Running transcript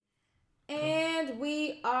And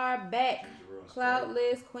we are back.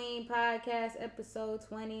 Cloudless Queen Podcast, episode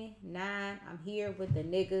 29. I'm here with the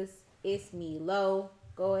niggas. It's me, Lo.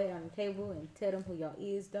 Go ahead on the table and tell them who y'all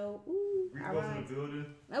is, though. Ooh, Rico's in the building.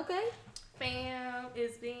 Okay. Fam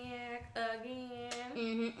is back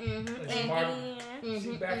again.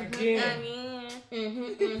 She back again.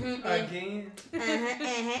 Again.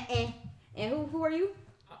 And who are you?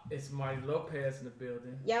 It's Marty Lopez in the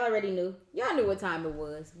building. Y'all already knew. Y'all knew what time it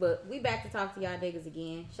was. But we back to talk to y'all niggas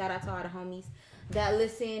again. Shout out to all the homies that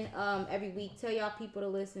listen every week. Tell y'all people to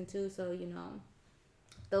listen too, so you know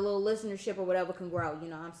the little listenership or whatever can grow. You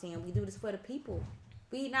know what I'm saying? We do this for the people.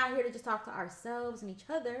 We not here to just talk to ourselves and each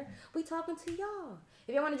other. We talking to y'all.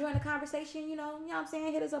 If y'all want to join the conversation, you know what I'm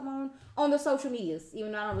saying? Hit us up on the social medias.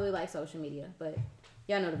 Even though I don't really like social media, but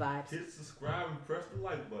y'all know the vibes. Hit subscribe and press the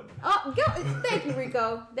like button. Oh, thank you,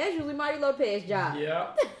 Rico. That's usually Marty Lopez's job.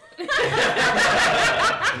 Yep.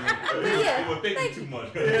 Thank you too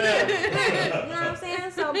much. Yeah. You know what I'm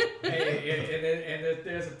saying? So, and if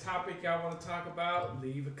there's a topic y'all want to talk about,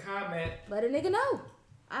 leave a comment. Let a nigga know.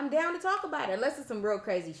 I'm down to talk about it. Unless it's some real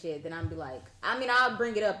crazy shit, then I'll be like, I'll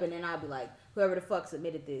bring it up and then I'll be like, whoever the fuck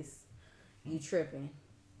submitted this, you tripping.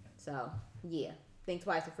 So, yeah. Think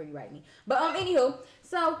twice before you write me. But, anywho,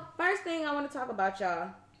 so, first thing I want to talk about,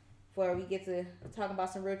 y'all, before we get to talk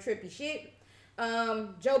about some real trippy shit,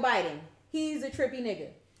 Joe Biden. He's a trippy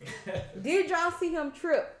nigga. Did y'all see him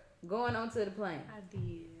trip going onto the plane? I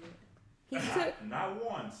did. Not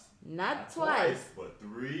once. Not twice. But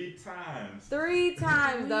 3 times. 3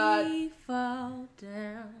 times, dog. We fall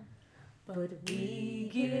down, but we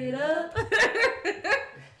get up.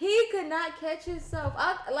 He could not catch himself.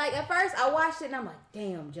 At first, I watched it and I'm like,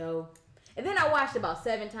 damn, Joe. And then I watched it about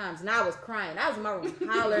 7 times and I was crying. I was in my room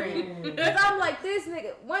hollering. Because I'm like, this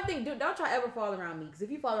nigga. One thing, dude, don't try ever fall around me. Because if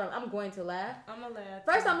you fall around, I'm going to laugh. I'm going to laugh.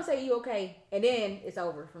 First, I'm going to say, you okay? And then it's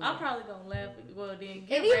over for me. I'm probably going to laugh. Well, then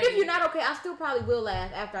and even if you're not okay, I still probably will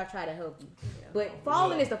laugh after I try to help you. Yeah. But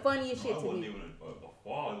falling is the funniest shit to me. It wasn't even a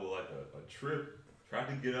fall. It was like a trip. Tried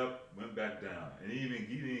to get up, went back down. And he didn't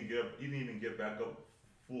even get back up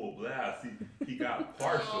full blast. He got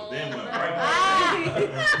partial, then went right back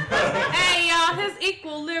down. Hey, y'all, his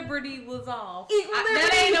equilibrity was off. Equilibrity?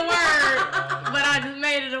 That ain't a word, but I just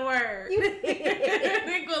made it a word.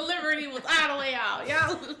 Equilibrity was all the way out,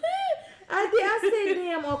 y'all. I said,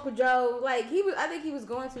 damn, Uncle Joe. Like, I think he was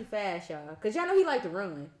going too fast, y'all. Because y'all know he liked to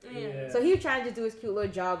run. Yeah. So he was trying to just do his cute little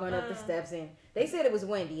jog going up the steps. And they said it was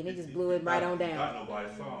windy, and it just blew it right on down. Got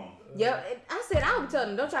nobody's phone. Yep. I said, I would tell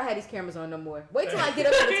them, don't try to have these cameras on no more. Wait till I get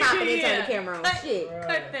up to the top and then turn the camera on. Shit. Right.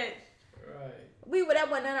 Cut that. Right. That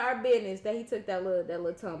wasn't none of our business that he took that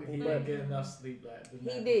little tumble. He didn't get enough sleep last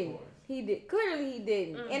night. He didn't. He did. Clearly he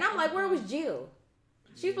didn't. Mm-hmm. And I'm like, where was Jill?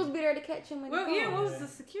 She's supposed to be there to catch him when he falls. Yeah, what was the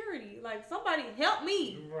security? Like, somebody help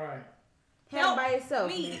me. Right. Help by yourself.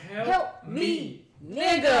 Me. Help me.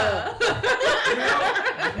 Nigga.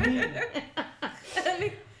 Help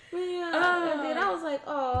me. And then I was like,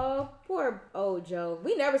 oh, poor old Joe.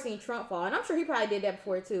 We never seen Trump fall. And I'm sure he probably did that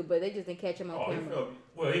before, too. But they just didn't catch him on camera.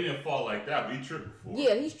 He didn't fall like that, but he tripped before.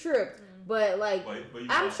 Yeah, he's tripped. But, but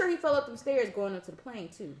I'm sure he fell up them stairs going up to the plane,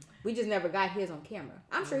 too. We just never got his on camera.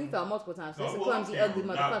 I'm sure he fell multiple times. That's a clumsy, ugly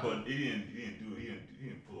motherfucker. But he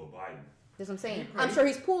didn't pull a Biden. That's what I'm saying. I'm sure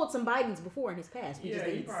he's pulled some Bidens before in his past. We just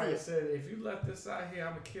didn't he probably see it. said, if you left this out here,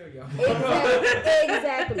 I'm going to kill y'all.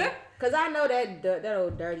 Exactly. Because I know that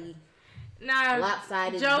old dirty,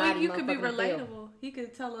 lopsided Joey, you could be relatable. He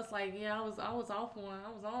could tell us, like, yeah, I was off one. I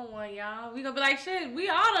was on one, y'all. We gonna be like, shit, we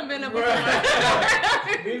all done been there before.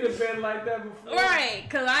 Right. We done been like that before. Right.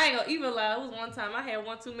 Because I ain't gonna even lie. It was one time I had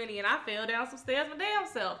one too many and I fell down some stairs my damn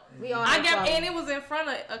self. And it was in front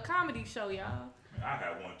of a comedy show, y'all. I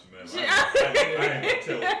had one too many. I ain't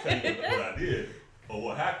gonna tell you what I did or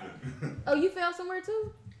what happened. Oh, you fell somewhere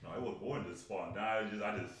too? No, it was more than just falling down.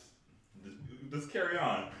 I just carry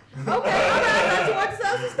on. Okay, I thought you wanted to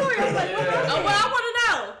tell us the story. I was like, I want to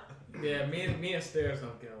know. Yeah, me and stairs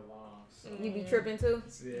don't get along. So. You be tripping too?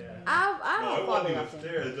 Yeah. I don't fall it wasn't even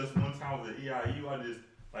stairs. Just one time with the EIU, I just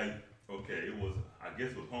it was, I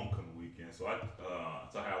guess it was homecoming weekend. So I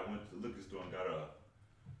went to the liquor store and got it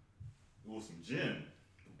was some gin.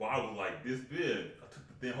 The bottle was like this big. I took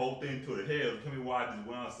the whole thing to the head. Tell me why I just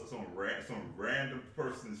went on some random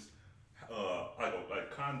person's like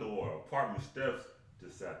condo or apartment steps,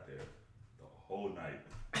 just sat there the whole night.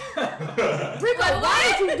 Rico,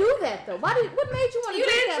 why did you do that though? What made you want to do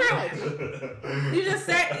that much? You just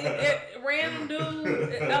sat random dude.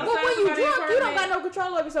 But when you drunk, you don't got no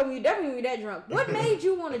control over yourself. When you definitely that drunk. What made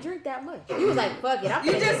you want to drink that much? You was like, fuck it.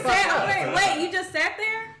 You just sat. Wait, you just sat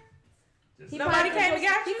there? Nobody came and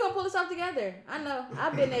got you? He gonna pull himself together. I know.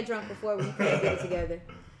 I've been that drunk before when you can't get it together.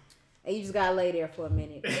 And you just gotta lay there for a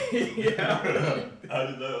minute. Yeah. I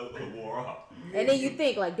just wore off. And then you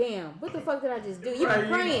think like, damn, what the fuck did I just do? You Right, be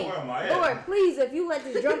praying, where am I at? Lord, please, if you let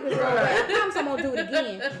this drunkenness go away, I promise I'm gonna do it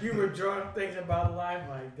again. You were drunk thinking about life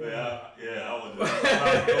like that. I was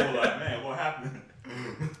just like, man, what happened?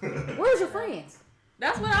 Where's your friends?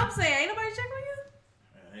 That's what I'm saying. Ain't nobody checking on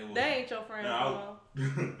you? Man, They ain't your friends no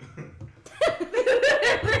more.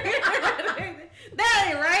 That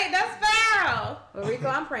ain't right. That's foul. Well, Rico,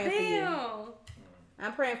 I'm praying for you. Damn.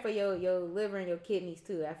 I'm praying for your liver and your kidneys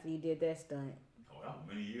too after you did that stunt. Oh, that was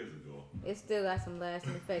many years ago. It still got some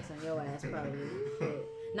lasting effects on your ass probably. Shit.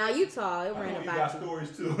 Now you tall, it ran You about got you.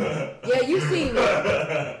 stories too. Yeah, you seen me.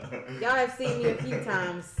 Y'all have seen me a few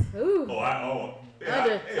times. Ooh.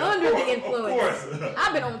 Under the influence. Of course.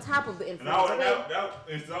 I've been on top of the And influence.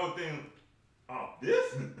 I was thinking, oh,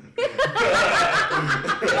 this?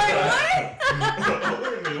 Like what?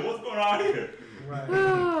 Wait a minute, what's going on here? Right.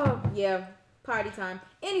 Oh, yeah, party time.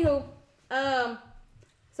 Anywho,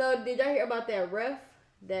 so did y'all hear about that ref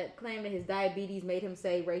that claimed that his diabetes made him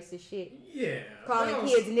say racist shit? Yeah. Calling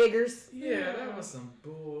kids niggers? Yeah, that was some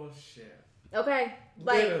bullshit. Okay,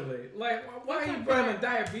 like Literally. Like, why are you blaming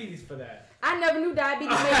diabetes for that? I never knew diabetes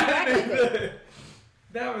made you act like that.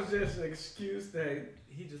 That was just an excuse that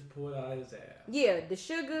he just pulled out of his ass. Yeah, the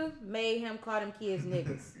sugar made him call them kids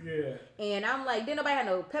niggas. Yeah. And I'm like, didn't nobody have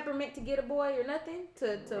no peppermint to get a boy or nothing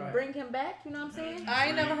to Right. bring him back? You know what I'm saying? I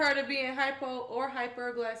ain't never heard of being hypo or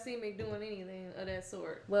hyperglycemic doing anything of that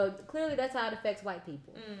sort. Well, clearly that's how it affects white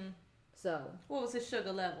people. So What was his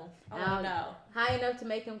sugar level? I want to know. high enough to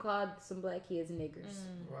make him call some black kids niggers.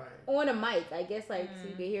 Right. On a mic, I guess, like so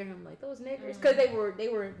you could hear him like those niggers, because they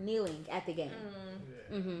were kneeling at the game.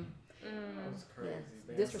 Yeah. Mm-hmm. That was crazy,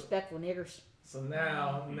 man. Disrespectful niggers. So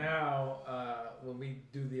now, when we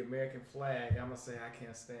do the American flag, I'm gonna say I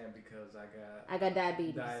can't stand because I got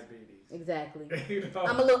diabetes. Exactly. You know?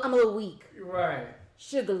 I'm a little weak. Right.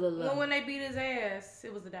 Sugar a little low. Well, when they beat his ass,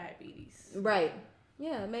 it was the diabetes. Right.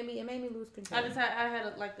 Yeah, it made me lose control. I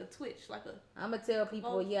had the twitch, like a. I'm gonna tell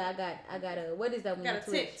people, I got a what is that when you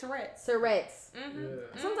twitch? Tourette's. Tourette's. Mm-hmm.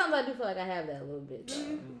 Yeah. Sometimes I do feel like I have that a little bit.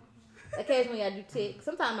 Occasionally I do tick.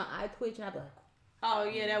 Sometimes my eye twitch and I be like, Oh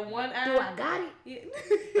yeah, that one eye. do I got it? Yeah.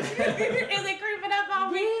 Is it creeping up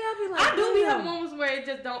on Yeah, me? I be like, I do be damn. have moments where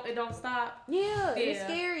it don't stop. Yeah, it's Yeah.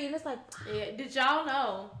 scary and it's like, Yeah. Did y'all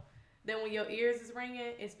know that when your ears is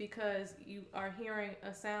ringing, it's because you are hearing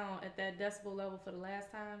a sound at that decibel level for the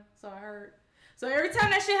last time? So I heard. So every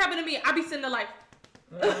time that shit happened to me, I be sitting there like,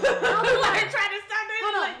 I'm like trying to stop this.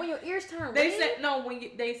 hold on, Like, when your ears turn they red? say no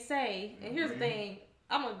they say, and here's the thing.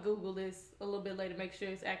 I'm gonna Google this a little bit later, make sure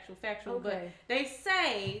it's factual. Okay. But they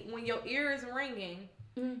say when your ear is ringing,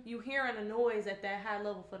 you hearing a noise at that high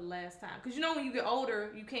level for the last time. Because you know when you get older,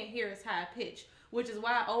 you can't hear as high pitch, which is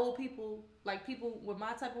why old people, like people with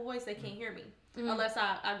my type of voice, they can't hear me unless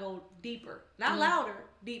I go deeper, not louder,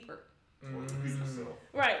 deeper. Repeat yourself.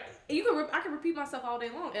 Right. I can repeat myself all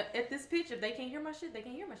day long. At this pitch, if they can't hear my shit, they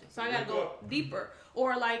can't hear my shit. So I gotta go deeper.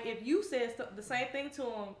 Or like if you said the same thing to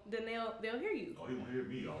them, then they'll hear you. Oh, he won't hear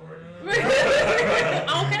me already.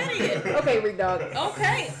 Okay. Okay, Rick Dog.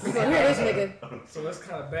 Okay. You gonna hear this nigga. So that's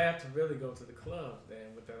kind of bad to really go to the club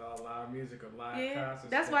then with that all loud music or live concerts.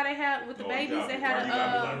 That's why they had with the babies. They had you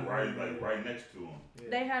gotta be right next to him.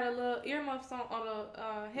 they had a little earmuffs on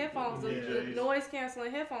the headphones, the noise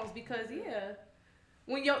canceling headphones, because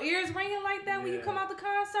when your ears ringing like that, when you come out the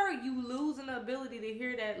concert, you losing the ability to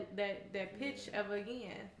hear that pitch ever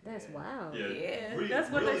again. That's wild. Yeah, really,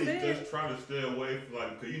 that's what really they said. Just try to stay away from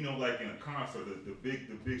like in a concert, the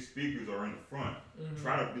big speakers are in the front.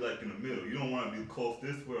 Try to be like in the middle. You don't want to be close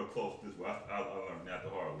this way or close this way. I learned that the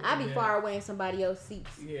hard way. I be far away in somebody else's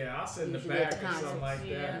seats. Yeah, I'll sit in the Usually back at the or something concerts. like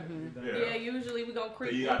that. Yeah, usually we gonna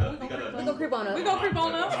creep. You We gotta gonna creep on up. We gonna creep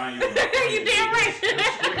on up. You You damn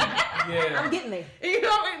right. Yeah. I'm getting there. You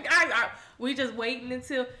know, we just waiting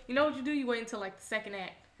until what you do. You wait until like the second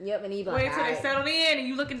act. Yep, and he like, Wait until they alright. settled in, and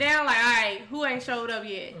you looking down like, all right, who ain't showed up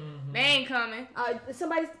yet? They ain't coming.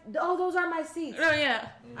 Those are my seats. Oh yeah.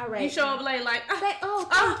 All right. You show up late, like,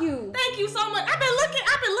 Thank you. Thank you so much. I've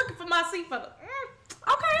been looking for my seat for the.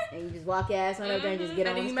 Okay. And you just walk your ass on up there and just get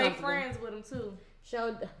and on. then you make friends with them too.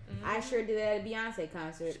 I sure did that at a Beyonce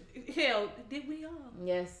concert. Hell, did we all?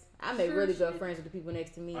 Yes, I made really good friends with the people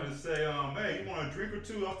next to me. I just say, hey, you want a drink or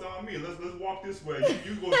two? That's on me. Let's walk this way.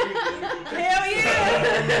 You go drink. Hell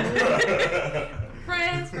yeah.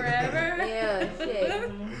 Friends forever. Yeah,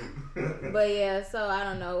 shit. But yeah, so I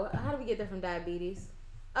don't know. How do we get there from diabetes?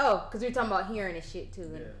 Oh, because we were talking about hearing and shit too,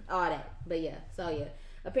 and all that. But yeah, so yeah.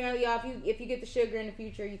 Apparently, y'all, if you get the sugar in the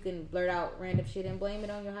future, you can blurt out random shit and blame it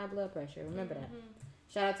on your high blood pressure. Remember that.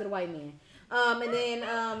 Shout out to the white man. And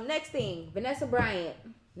then next thing, Vanessa Bryant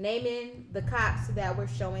naming the cops that were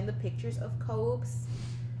showing the pictures of Kobe's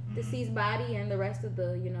deceased body and the rest of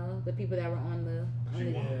the the people that were on the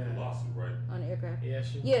lawsuit, right? On the aircraft. Yeah,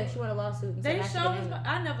 she won a lawsuit. They showed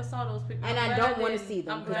I never saw those pictures. And I don't want to see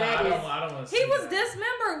them. I don't want to see He was that.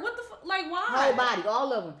 dismembered. What the fuck? Like, why? Whole body,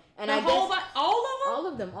 all of them. And the I whole guess body, all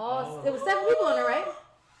of them? all of them. It was 7 people on there, right?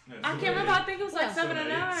 I can't remember. I think it was like 7 or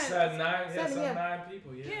 9. 9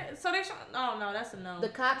 people. Yeah. So they showed. Oh no, that's a no. The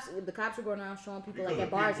cops were going around showing people because like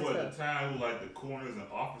at bars and people stuff. at the time who like the coroners and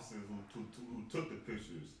officers who took the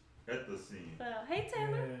pictures at the scene. Hey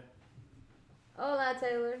Taylor. Yeah. Hola,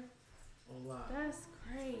 Taylor. Hola. That's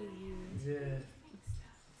crazy.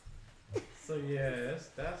 Yeah. So yeah, that's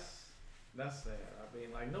sad. I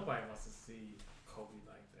mean, like nobody wants to see Kobe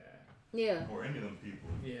like that. Yeah. Or any of them people.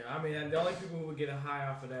 Yeah, I mean, the only people who would get a high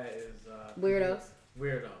off of that is Weirdos.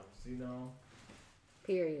 Weirdos, you know.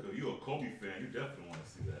 Period. Because you're a Kobe fan, you definitely want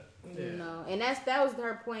to see that. Yeah. No, and that was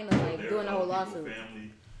her point of like doing the whole lawsuit.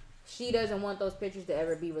 Family. She doesn't want those pictures to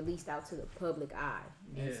ever be released out to the public eye.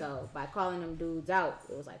 And so by calling them dudes out,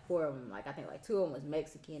 it was like 4 of them. Like I think like 2 of them was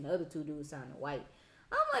Mexican, the other 2 dudes sounded white.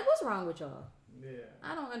 I'm like, what's wrong with y'all? Yeah.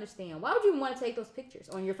 I don't understand. Why would you want to take those pictures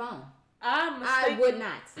on your phone? I would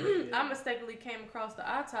not. I mistakenly came across the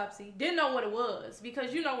autopsy. Didn't know what it was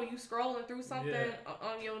because when you scrolling through something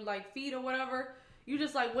on your like feed or whatever, you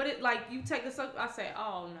just like what it like you take a I say,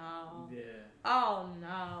 oh no, oh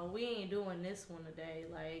no, we ain't doing this one today.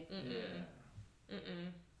 Like,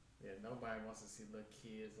 Yeah, nobody wants to see little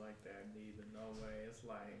kids like that neither. No way. It's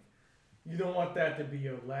like you don't want that to be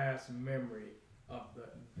your last memory of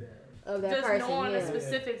that just person, knowing the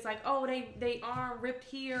specifics, like they arm ripped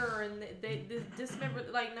here and they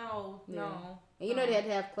dismembered. Like no. And they had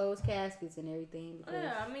to have closed caskets and everything.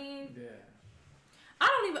 I mean, I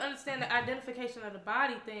don't even understand the identification of the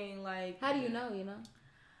body thing. Like, how do you know?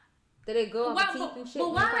 Did it go off the teeth and shit?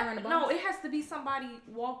 But why? No, it has to be somebody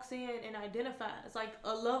walks in and identifies. Like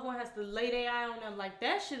a loved one has to lay their eye on them. Like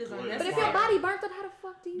that shit is unnecessary. But if your body burnt up, how the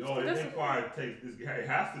fuck do you? No, it has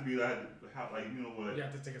to be like what? You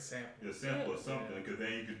have to take a sample. A sample or something, because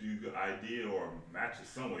then you could do good idea or match it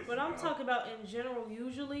some way. But I'm talking about in general.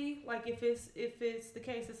 Usually, like if it's the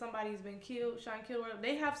case that somebody's been shot and killed,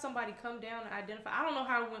 they have somebody come down and identify. I don't know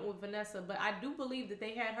how it went with Vanessa, but I do believe that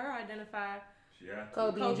they had her identify.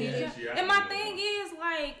 Kobe. And my thing is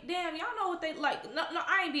like, damn, y'all know what they like. No,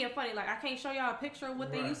 I ain't being funny. Like I can't show y'all a picture of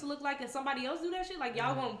what they used to look like, and somebody else do that shit. Like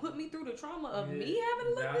y'all gonna put me through the trauma of me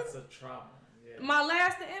having to look. That's a trauma. Yeah. My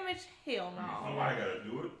last image, hell no. Somebody gotta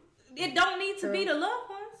do it. It don't need to be the loved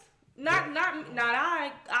ones. Not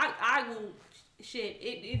I will. Shit,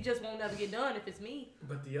 it just won't never get done if it's me.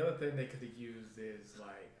 But the other thing they could have used is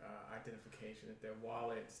like identification. If their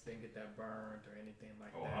wallets didn't get that burned or anything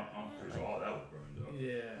like that. I'm pretty sure all that was burned up.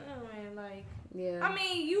 Yeah. I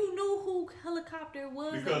mean, you knew who helicopter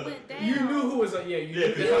was that went down. You knew who was you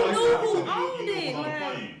knew who owned it.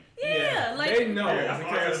 Like, like they know.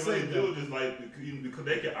 That's all they do. Just like because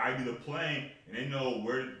they could ID the plane and they know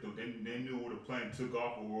where they knew where the plane took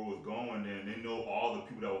off or where it was going, and they know all the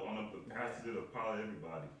people that were on the passenger, the pilot,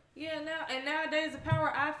 everybody. Yeah, nowadays the power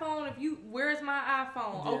of iPhone. Where's my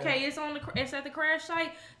iPhone? Yeah. Okay, it's at the crash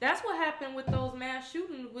site. That's what happened with those mass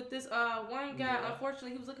shootings with this one guy. Yeah.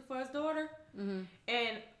 Unfortunately, he was looking for his daughter,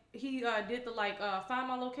 and he did the find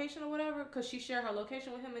my location or whatever because she shared her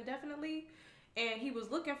location with him indefinitely, and he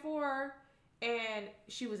was looking for her, and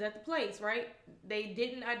she was at the place. Right? They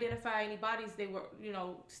didn't identify any bodies. They were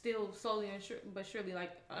still slowly but surely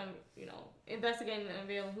investigating and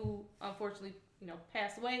unveiling who unfortunately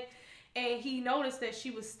passed away, and he noticed that she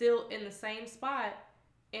was still in the same spot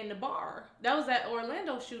in the bar. That was that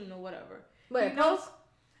Orlando shooting or whatever. Wait, Post?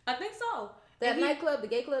 I think so. That nightclub, the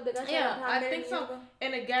gay club that got shot. Yeah, I think so.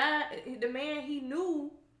 And the man, he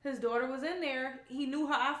knew his daughter was in there. He knew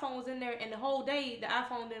her iPhone was in there, and the whole day the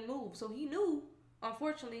iPhone didn't move. So he knew,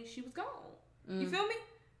 unfortunately, she was gone. You feel me?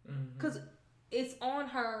 Because it's on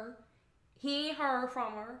her. He ain't heard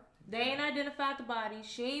from her. They ain't identified the body.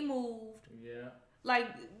 She ain't moved. Yeah. Like,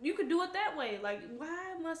 you could do it that way. Like,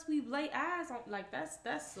 why must we lay eyes on? Like, that's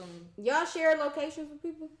some. Y'all share locations with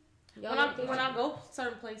people? When I go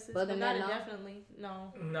certain places, but not indefinitely.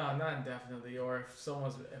 No. No, not indefinitely. Or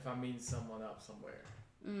if I meet someone up somewhere,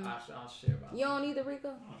 I'll share about. You don't either, Rico?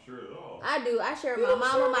 I'm not sure at all. I do. I share with my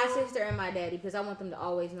mama, my sister, and my daddy because I want them to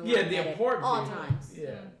always know. Yeah, the important all times.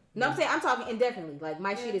 Yeah. No, I'm saying I'm talking indefinitely. Like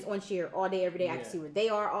my shit is on share all day, every day. I can Yeah. see where they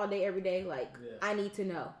are all day, every day. Like Yeah. I need to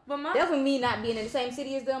know. But my Definitely me not being in the same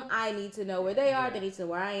city as them. I need to know where they are. Yeah. They need to know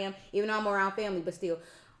where I am. Even though I'm around family, but still,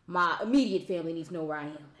 my immediate family needs to know where I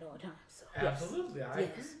am at all times. So, yes. Absolutely. I Yes.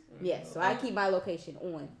 agree. Yes. So I keep my location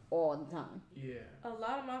on all the time. Yeah. a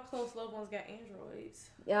lot of my close loved ones got Androids.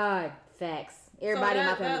 Yeah, facts. Everybody in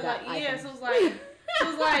my family got like, yeah, iPhones. so it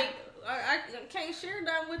was like I can't share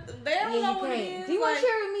that with them. They don't Yeah, know you what it can't. is. Do you want like, to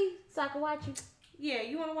share with me so I can watch you? Yeah,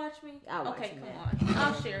 you want to watch me? I'll watch okay, you, come man. on.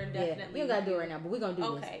 I'll share it definitely. Yeah, you don't gotta do it right now, but we're gonna do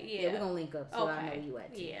this. Okay, Yeah, yeah. we're gonna link up so I know where Okay. you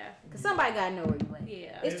at. Too. Yeah. Cause somebody gotta know where you at.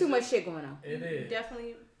 Yeah. It's too much shit going on. It is.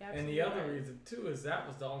 Definitely. And the other right. reason too is that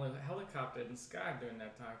was the only helicopter in the sky during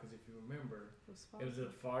that time. Because if you remember, it was a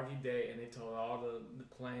foggy day, and they told all the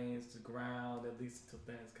planes to ground at least until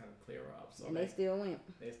things kind of clear up. So And they still went.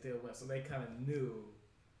 They still went. So they kind of knew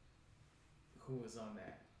who was on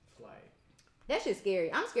that flight. That shit's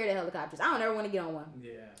scary. I'm scared of helicopters. I don't ever want to get on one.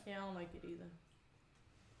 Yeah. Yeah, I don't like it either.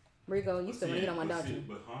 Rico, you still want to get on one, don't see, you?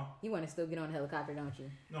 But huh? You want to still get on a helicopter, don't you?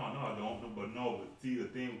 No, I don't. But see, the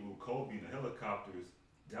thing with Kobe and the helicopters,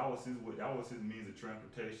 that was his means of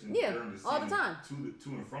transportation. Yeah, during the all the season time. to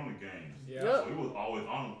and from the games. Yeah. Yup. So he was always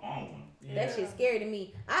on one. Yeah. That shit's scary to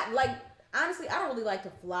me. Honestly, I don't really like to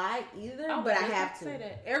fly either, but I have to. Say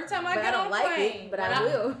that. Every time I But get I on don't a like plane, it, but when I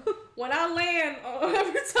will. When I land,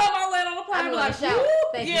 every time I land on a plane, I'm I'm gonna like, shout. woo!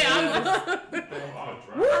 Thank you, Yeah, Jesus. I'll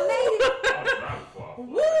drive. I made it. I'll drive before I fly.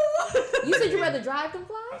 Woo! You said you'd rather drive than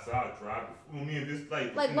fly? I said I'll drive before. I mean, if it's like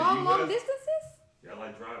in the Long US, distances? Yeah, I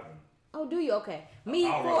like driving. Oh, do you? Okay. Me,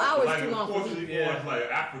 I'll 4 ride- hours like, too of long course, for if me. you go Yeah. to like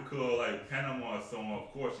Africa, like Panama or somewhere,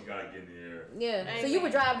 of course you gotta get in the air. Yeah. So Amen. you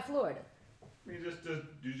would drive to Florida? I mean, you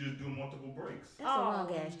just do multiple breaks. That's a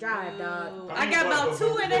long ass drive, dog. no. I I mean, got but- about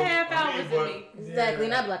 2.5 I hours mean, in but- me. Exactly.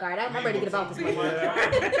 And I'd be like, all right, I'm ready to get about this Some one. people like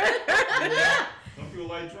driving. Some people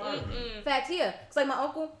like driving. Facts, yeah. It's like my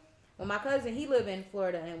uncle, when my cousin, he lived in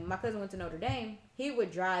Florida, and when my cousin went to Notre Dame, he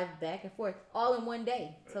would drive back and forth all in one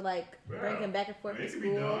day to like bring him back and I forth mean, to it could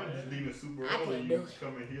be school. done. Just leaving super I early. can't You do it.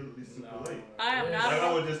 come in here at least super late. I am not. Like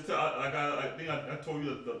I would just tell, like I think I told you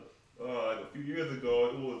that like a few years ago,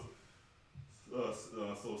 it was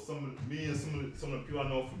so me and some of the people I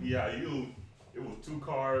know from EIU, it was 2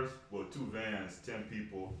 cars, well 2 vans, 10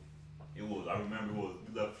 people. I remember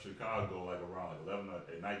we left Chicago like around like 11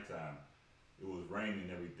 at nighttime. It was raining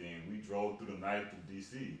and everything. We drove through the night to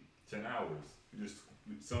DC, 10 hours.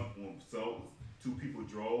 So 2 people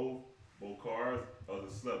drove, both cars,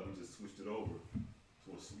 others slept. We just switched it over.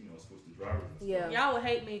 Switched the drivers and stuff. Yeah. Y'all would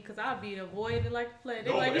hate me because I'd be avoiding it like the play. They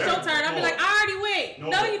No, like, but it's your turn. I'd be no. like, I already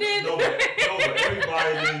went. No, you didn't. No, but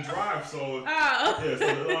everybody didn't drive, so Oh. yeah,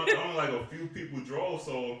 so only like a few people drove,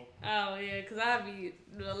 so Oh, yeah, because I'd be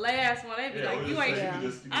the last one. They'd be yeah, like, we you just ain't. say Yeah. you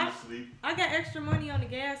can just sleep. I got extra money on the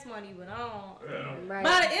gas money, but I don't. Yeah. Right.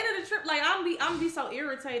 By the end of the trip, like I'm be so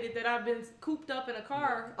irritated that I've been cooped up in a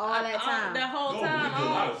car All that time. that whole No, time. we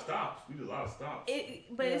did a lot of stops.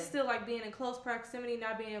 But it's Yeah. still like being in close proximity,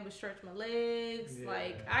 not being able to stretch my legs. Yeah.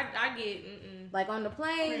 Like I get. Like on the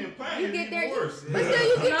plane, I mean, the plane you is get even there, worse. but still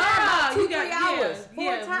you get there about 2-3 you got- hours, yeah, 4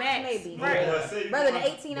 yeah, times max. maybe. No, Right. let's say Rather than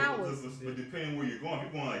going- 18 but- hours. But depending where you're going, if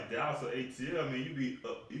you're going like Dallas or ATL, I mean, you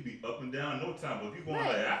be up and down in no time. But if you're going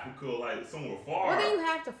Right. like Africa, like somewhere far, Well, then you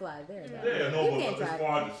have to fly there. Though. yeah, no, You but can't as drive.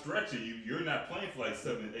 far as the stretching, you're not playing for like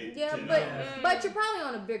 7, 8, Yeah, 10 but hours. but you're probably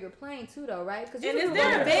on a bigger plane too, though, right? Because you And can is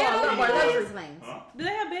there a bed a on more the luxury plane? planes. Huh? Do they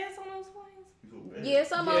have beds on those planes? Yeah,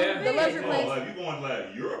 some of Yeah. them, the luxury Oh, planes. like you going to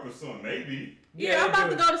like Europe or something, maybe. Yeah, I'm about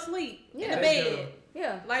to go to sleep in Yeah, the they bed.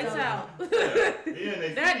 Yeah, Lights so out. Yeah,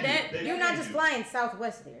 they That- feed you. you're not just flying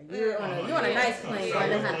Southwest there. You're on a nice plane.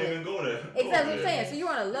 Southwest Going don't even go there. Exactly what I'm saying. So you're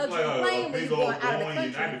on a It's luxury like plane, but big you're old going out of the Boeing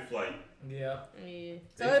country, United flight. Yeah. Yeah.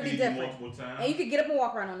 so They it'd be feed you different. multiple times. And you could get up and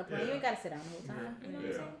walk around on the plane. You Yeah. ain't gotta sit down the whole time. You know what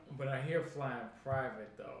I'm Yeah. saying? But I hear flying private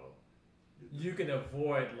though. You can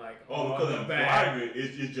avoid like Oh, all because the in bad. private,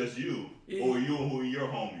 it's just you Yeah. or you who your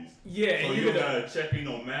homies. Yeah, So and you you don't can. gotta check in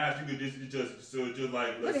no mask. You could just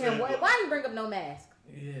like. Look let's at him. say- Why you bring up no mask?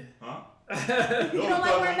 Yeah. Huh? You No, don't like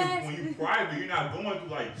because wearing masks? when you private, you're not going through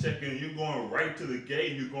like checking. You're going right to the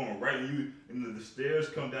gate. You're going right, and the stairs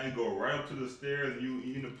come down. You go right up to the stairs, and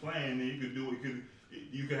you in the plane. And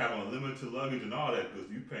you could have unlimited luggage and all that because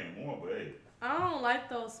you paying more. But hey, I don't like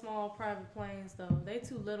those small private planes though. They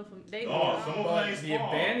too little for me. They Oh, some of But planes the small.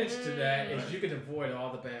 advantage to that Mm. is you can avoid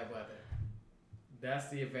all the bad weather. That's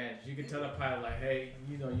the advantage. You can tell the pilot like, hey,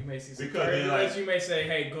 you may see some Because they turbulence. like- You may say,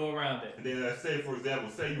 hey, go around it. And then let's say, for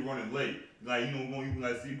example, say you're running late. Like, when you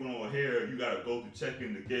like see going on here, you gotta go to check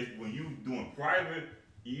in the gate. When you doing private,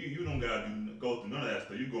 you don't gotta go through none of that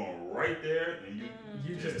stuff. You going right there and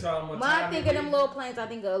you just tell them what When I time think of them little planes, I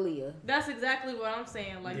think of Aaliyah. That's exactly what I'm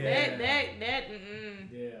saying. Like Yeah. that.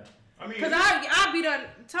 Yeah. I mean, Because I be done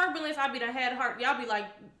turbulence. I be done had heart. Y'all be like,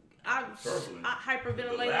 I turbulence. hyperventilate.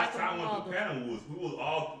 The last like time I went to Panama we was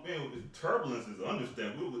all turbulence is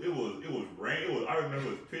understandable. It was rain. I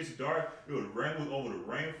remember it was pitch dark. It was rain. It was over the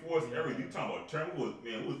rainforest. Everything. You talking about turbulence?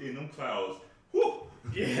 It was in them clouds. Whew.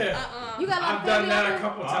 Yeah. You got a lot I've of done family out that a there?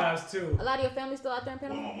 couple times too. A lot of your family still out there in Well,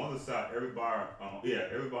 Panama? on my mother's side, everybody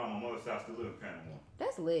on my mother's side still live in Panama.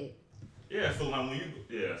 That's lit. Yeah, so like when you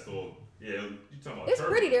you talking about It's turbulence.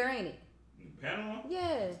 pretty there, ain't it? In Panama?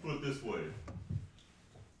 Yeah. Let's put it this way.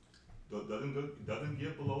 Doesn't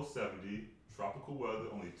get below 70. Tropical weather,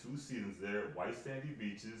 only 2 seasons there. White sandy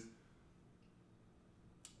beaches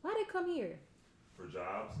Why they come here? for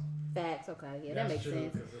jobs. Facts. Okay. Yeah, that That's makes true,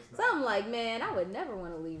 sense. 'cause it's So not- I'm like, man, I would never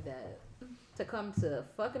want to leave that to come to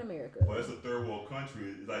fucking America. Well, it's a third world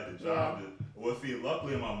country. It's like the job. Well, see,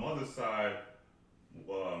 luckily on my mother's side,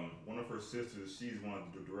 one of her sisters, she's one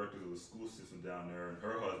of the directors of the school system down there, and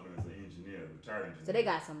her husband is an engineer, retired engineer. So they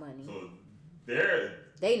got some money. So they're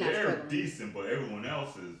not struggling. decent, but everyone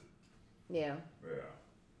else is. Yeah. Yeah.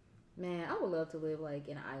 Man, I would love to live like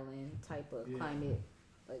in an island type of climate,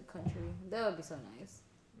 like country. That would be so nice.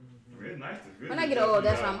 I mean, it's nice to visit. When I get old,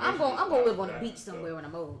 that's why I'm gonna live on the beach somewhere when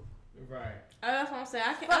I'm old. Right. That's what I'm saying.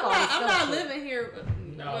 I can't. Fuck all this I'm not stuff. living here.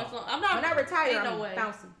 No. I'm not. When I retire, Ain't no I'm way.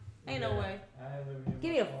 bouncing. Ain't no way. I live here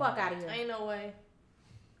Get me the before. fuck out of here. Ain't no way.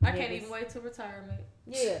 I can't Niggas. even wait till retirement.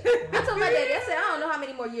 Yeah. I told my daddy, I said, I don't know how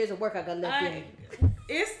many more years of work I got left in me.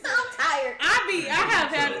 It's. I'm tired.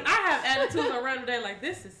 I have attitudes around the day like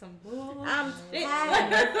this is some bull. I'm shit.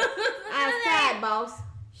 tired. I'm tired, boss.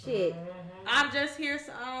 Shit. I'm just here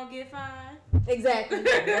so I don't get fined. Exactly. Now,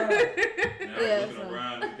 Yeah, looking so-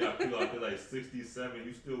 around, you got people out there like 60, 70,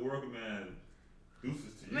 you still working, man.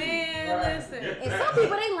 Deuces to you. Man, Right. listen. Get And that. some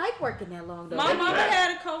people, they like working that long, though. My They- mama that-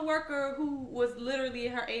 had a coworker who was literally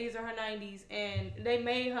in her 80s or her 90s, and they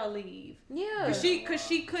made her leave. Yeah. Cause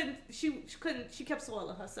she couldn't, she kept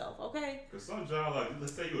soiling herself. Okay. Cause some job, like,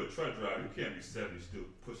 let's say you're a truck driver, you can't be 70 still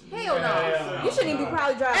pushing. Hell no. Yeah. You shouldn't even be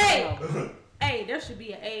probably driving. Hey. no. Hey, there should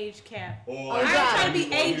be an age cap. Or I ain't trying to be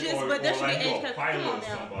or you- ageist, or- but there or should be like age you're a cut. pilot Come on or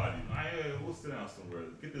now. somebody. We'll sit down somewhere.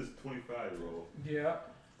 Get this 25-year-old. Yeah.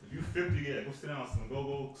 If you 50, yeah, go sit down somewhere.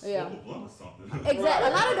 Go Yeah. smoke a blunt or something. Exactly.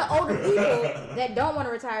 A lot of the older people that don't want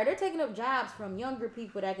to retire, they're taking up jobs from younger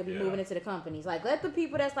people that could be Yeah. moving into the companies. Like, let the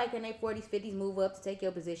people that's like in their 40s, 50s move up to take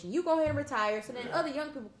your position. You go ahead and retire, so then Yeah. other young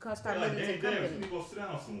people can start Like moving Danny into the Davis, you company. need to go sit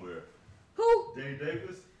down somewhere. Who? Danny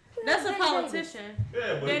Davis? That's a Danny Davis? politician.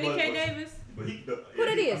 Yeah, but Danny but, K. but, Davis. But Who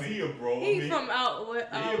that is? I mean, he a bro. He from out He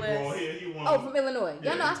a bro. west. He one. Oh, from Illinois. Yeah,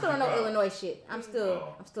 Y'all know I still don't know he's from Illinois shit. I'm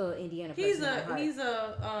still Oh. Indiana. He's person at heart. a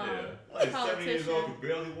Yeah, like 70 years old, politician. could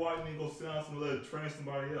barely walk, and he go sit down somewhere, let it train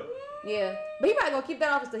somebody up. Yeah, but he probably gonna keep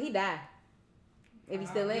that office till he die. If he's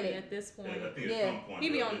still in Yeah, it. at this point. Yeah, I think Yeah. at some point. He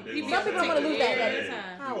be though, on- they he be gonna Some people say, don't wanna lose that hey,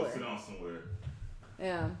 time. You go Power. sit down somewhere.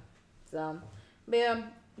 Yeah. So, but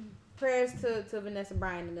prayers to Vanessa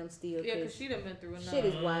Bryan and them still. Yeah, 'cause because she done been through enough. shit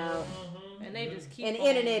is wild. And they just keep And the on.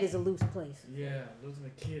 internet is a loose place. Yeah, losing a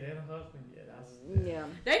kid and a husband. Yeah, that's. Yeah.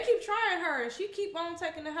 They keep trying her, and she keep on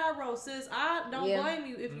taking the high road, sis. I don't Yeah. blame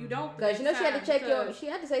you if you don't. Cause you know she had to check your. she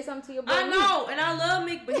had to say something to your boy. I know, and I love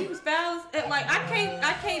Mick, but he was foul. Like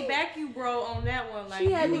I can't back you, bro, on that one. Like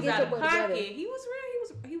She had he to was get out your of boy pocket. together. He was real.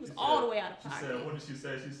 He was She all said- the way out of She pocket. said, what did she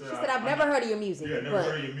say? She She said, I've never heard of your music. Yeah, never but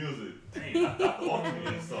heard of your music. Dang, I thought the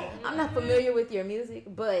ultimate song. I'm not familiar with your music,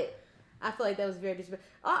 but I feel like that was very disrespectful.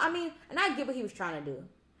 I mean, and I get what he was trying to do.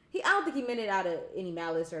 I don't think he meant it out of any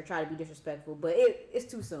malice or try to be disrespectful, but it's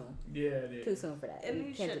too soon. Yeah, it is. Too soon for that. And You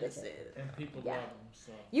he can't do should have that shit. said it. And people Yeah. love him.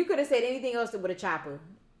 So. You could have said anything else with a chopper.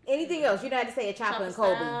 Anything else. You don't have to say a chopper and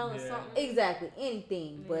Kobe. Style or Yeah. something. Exactly.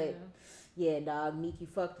 Anything. But Yeah. yeah, dog, Meek, you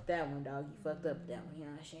fucked with that one, dog. You fucked up with that one. You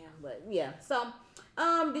know what I'm saying? But yeah. So,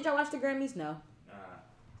 did y'all watch the Grammys? No.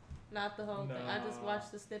 Not the whole thing. I just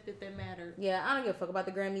watched the snippet that mattered. Yeah, I don't give a fuck about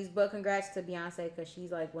the Grammys, but congrats to Beyonce because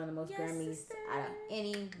she's like one of the most Yes, Grammys sister. out of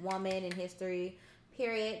any woman in history.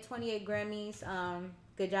 Period. 28 Grammys.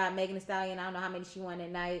 Good job, Megan Thee Stallion. I don't know how many she won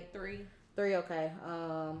that night. 3. 3, okay.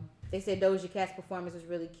 They said Doja Cat's performance was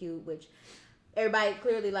really cute, which everybody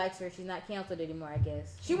clearly likes her. She's not canceled anymore, I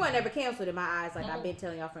guess. She wasn't ever canceled in my eyes, like I've been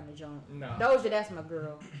telling y'all from the jump. No. Doja, that's my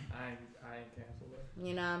girl. I ain't canceled it.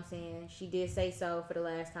 You know what I'm saying? She did say so for the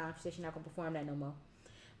last time. She said she's not gonna perform that no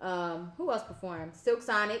more. Who else performed? Silk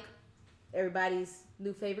Sonic, everybody's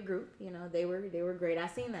new favorite group. You know, they were great. I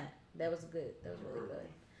seen that. That was good. That was really good.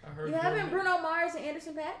 I heard You haven't Bruno Mars and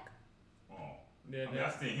Anderson .Paak? Oh. Yeah, I mean, I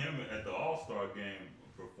seen him at the All-Star game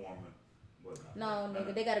performing. What? No,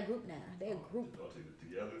 nigga, they got a group now. They a group.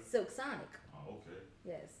 Together. Silk Sonic. Oh, okay.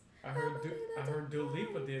 Yes. I heard Dua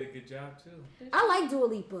Lipa did a good job too. I like Dua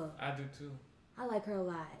Lipa. I do too. I like her a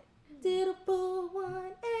lot. Did a full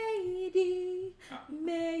 180,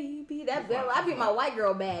 maybe. I be in my white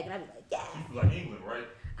girl bag and I be like, yeah. She's like England, right?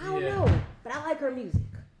 I don't know, but I like her music.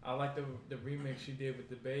 I like the remix she did with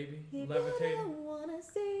the baby, You Levitating. wanna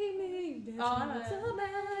see me dance I know with that.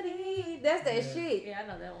 somebody. That's that shit. Yeah, I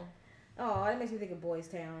know that one. Oh, that makes me think of Boys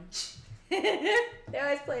Town. They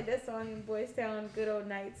always played that song in Boys Town, good old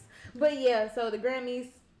nights. But yeah, so the Grammys,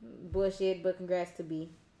 bullshit, but congrats to B.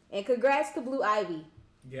 And congrats to Blue Ivy.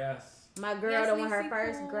 Yes. My girl Yes, that won her Niecy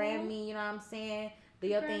first Pooh. Grammy, you know what I'm saying? Do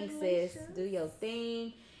your thing, sis. Do your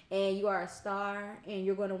thing. And you are a star, and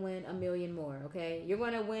you're going to win $1 million more, okay? You're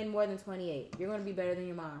going to win more than 28. You're going to be better than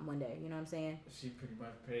your mom one day, you know what I'm saying? She pretty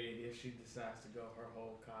much paid if she decides to go her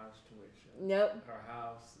whole college tuition. Nope. Her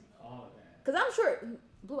house, all of that. Because I'm sure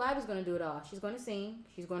Blue Ivy's going to do it all. She's going to sing.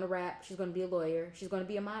 She's going to rap. She's going to be a lawyer. She's going to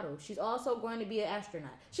be a model. She's also going to be an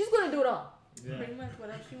astronaut. She's going to do it all. Yeah. Pretty much what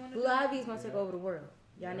else you want to Blue do. Ivy's going to take over the world.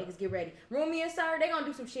 Y'all niggas get ready. Rumi and Sir, they going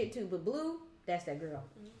to do some shit too. But Blue, that's that girl.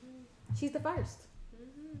 Mm-hmm. She's the first.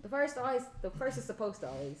 The first is supposed to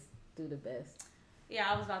always do the best. Yeah,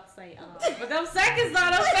 I was about to say, but them seconds go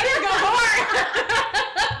hard.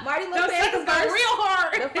 Marty Them Lopez seconds the go first. real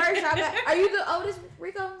hard. The first. Are you the oldest,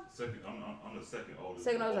 Rico? Second, I'm the second oldest.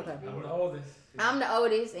 Second oldest, okay. I'm the oldest. I'm the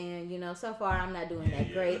oldest, and so far I'm not doing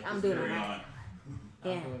that great. I'm doing it carry right. on.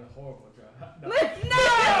 Yeah. I'm doing a horrible job. No.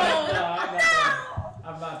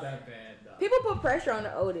 I'm not that bad, though. People put pressure on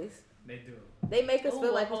the oldest. They do. They make us Ooh,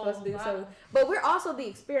 feel like we're a supposed to do whole so. lot. But we're also the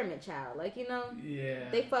experiment child. Like, Yeah.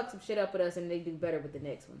 they fuck some shit up with us and they do better with the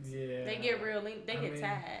next ones. Yeah. They get real. They get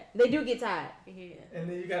tired. They do get tired. Yeah. And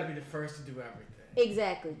then you gotta be the first to do everything.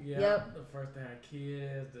 Exactly. Yeah. Yep. The first to have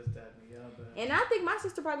kids, this, that, and the other. And I think my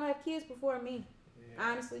sister probably gonna have kids before me. Yeah.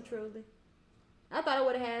 Honestly, truly. I thought I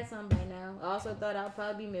would have had some by now. I also thought I'd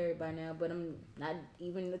probably be married by now, but I'm not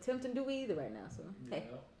even attempting to do either right now. So, hey,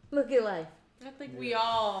 Yeah. look at life. I think we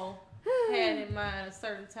all had in mind a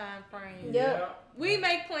certain time frame. Yep. We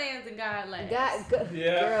make plans and God laughs.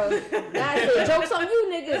 Yeah. Girl, God said, joke's on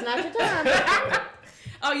you niggas, not your time.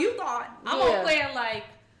 Oh, you thought I'm Yeah. on plan like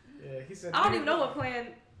Yeah, he said. I don't even know what plan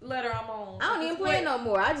letter I'm on. I don't even play no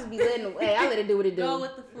more. I just be letting it, hey, I let it do what it do. Go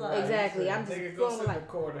with the flow. Exactly. He said, I'm just nigga, go flowing sit like- the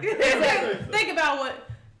quarter. Exactly. Think about what.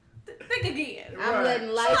 Think again. I'm Right. letting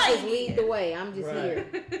life Try just lead the way. I'm just Right. here.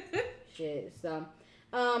 Shit. So,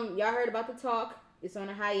 y'all heard about the talk? It's on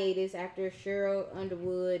a hiatus after Cheryl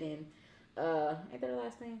Underwood and ain't that her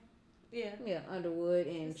last name? Yeah. Yeah, Underwood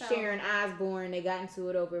and It sounds- Sharon Osbourne. They got into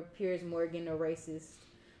it over Piers Morgan, a racist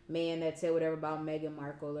man that said whatever about Meghan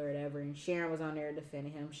Markle or whatever. And Sharon was on there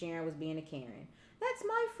defending him. Sharon was being a Karen. That's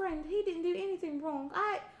my friend. He didn't do anything wrong.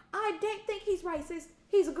 I don't think he's racist.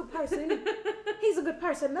 He's a good person. He's a good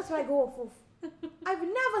person. That's what I go off of. I've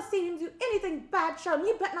never seen him do anything bad, Sharon.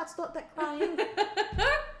 You better not start that crying.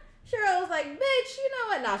 Cheryl was like, bitch, you know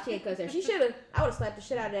what? Nah, she ain't cussing. She should have. I would have slapped the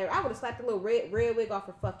shit out of her. I would have slapped the little red wig off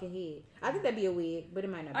her fucking head. I think that'd be a wig, but it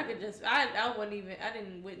might not be. I could just. I wouldn't even. I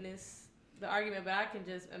didn't witness the argument, but I can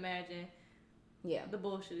just imagine. Yeah. The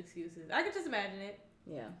bullshit excuses. I could just imagine it.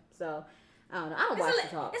 Yeah. So, I don't know. I don't watch the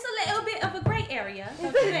talk. It's a little bit of a gray area.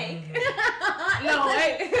 Don't Is you it? think? No,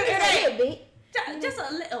 it ain't. A bit. Just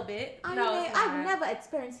a little bit. I No, mean, it's I've not. never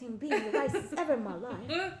experienced him being racist ever in my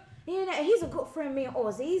life. You know, he's a good friend, me and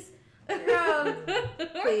Aussies.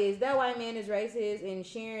 Please, that white man is racist, and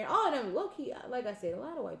Sharon, all of them, low key, like I said, a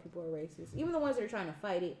lot of white people are racist. Even the ones that are trying to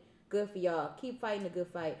fight it. Good for y'all. Keep fighting the good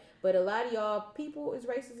fight. But a lot of y'all people is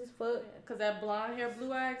racist as fuck. Cause that blonde hair,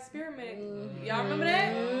 blue eye experiment. Mm-hmm. Y'all remember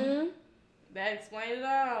that? Mm-hmm. That explained it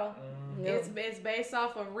all. Yep. It's based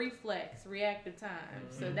off of reflex, reactive time.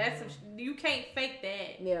 So that's some. You can't fake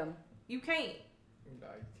that. Yeah. You can't. No,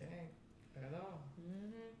 you can't at all.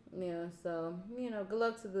 Yeah, so, good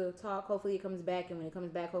luck to the talk. Hopefully it comes back, and when it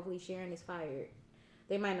comes back, hopefully Sharon is fired.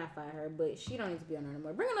 They might not fire her, but she don't need to be on there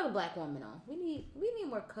anymore. Bring another black woman on. We need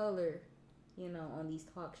more color, on these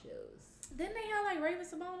talk shows. Didn't they have like Raven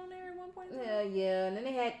Simone on there at one point? Yeah, and then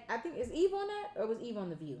they had, I think, is Eve on that, or was Eve on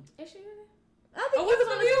The View? Is she? I think Oh, Eve was was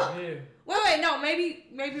on it The The talk. Yeah. Wait, no, maybe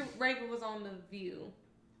Raven was on The View.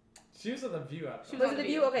 She was on the View. I She thought. Was it The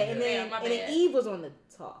View? Okay, and then Yeah, my and then bad. Eve was on the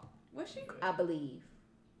talk, Was she? I believe.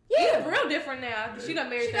 Yeah, real different now. She done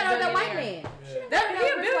married She got on that white billionaire. man. Yeah. That he a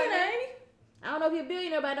Rich white billionaire, man. ain't I don't know if he's a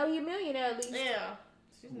billionaire, but I know he's a millionaire at least. he? Yeah.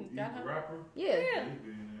 She Who, got the her. rapper? Yeah. Yeah. He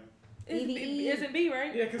been in there. It's EVE. B,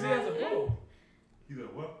 right? Yeah, because he has a boat. He's a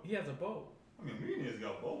what? He has a boat. I mean, millionaires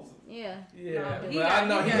got both. Yeah. Yeah, No, but I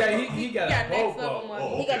know he got next both. level money.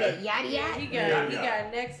 Oh, He got okay. that yachty Yeah, yacht. he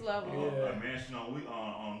got next level. Yeah. A mansion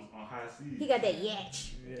on high seas. He got that yacht.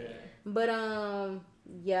 Yeah. But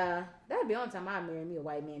yeah, that'd be the only time I'd marry me a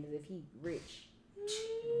white man is if he rich.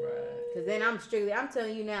 Right. Cause then I'm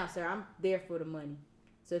telling you now, sir, I'm there for the money.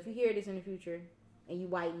 So if you hear this in the future and you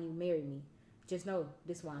white and you marry me, just know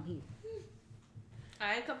this is why I'm here.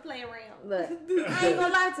 I ain't gonna play around. Look, I ain't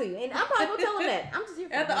gonna lie to you, and I'm probably gonna tell him that. I'm just here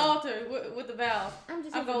for At the money. altar with the vow. I'm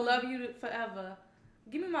just. I'm here gonna for love you forever.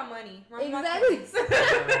 Give me my money. Run my Exactly. kids.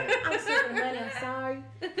 I'm just here for money. I'm sorry.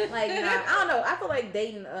 Like, nah, I don't know. I feel like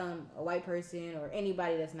dating a white person or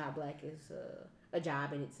anybody that's not black is a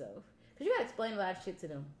job in itself. Cause you gotta explain a lot of shit to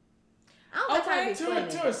them. I don't like how to explain it.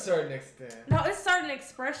 To a certain extent. No, it's certain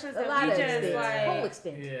expressions A that lot we of just extent. like. Whole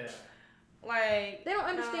extent. Yeah. Like They don't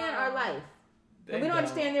understand our life. They And we don't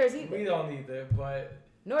understand theirs either. We don't either, but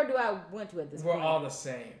Nor do I want to at this we're point. all the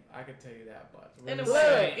same. I can tell you that much. We're In a the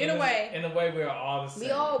way. same. In a way, we're all the same.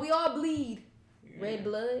 we all bleed red Yeah.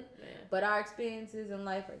 blood, Yeah. but our experiences in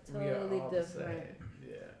life are We are totally all the different. same.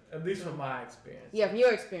 Yeah. At least from my experience. Yeah, from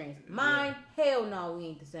your experience. Mine, hell no, we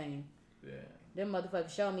ain't the same. Yeah. Them motherfuckers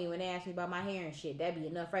show me when they ask me about my hair and shit. That'd be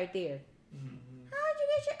enough right there. Mm-hmm. How'd you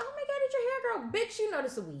get your? Oh my god, did your hair grow? Bitch, you know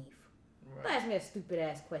this a weave. Don't Right. ask me a stupid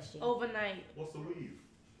ass question. overnight. What's the weave?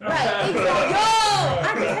 Right,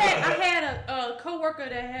 exactly. I had a coworker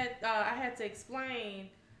that had I had to explain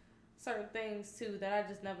certain things to that I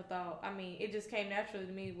just never thought. I mean, it just came naturally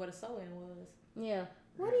to me what a sew-in was. Yeah.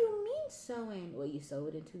 What do you mean sewing? Well, you sew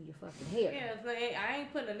it into your fucking hair. Yeah, it's like, I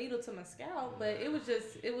ain't putting a needle to my scalp, but it was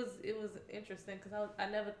just it was interesting because I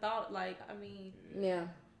never thought like I mean Yeah.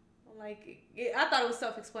 like I thought it was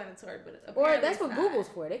self-explanatory, but Or apparently that's what it's not. Google's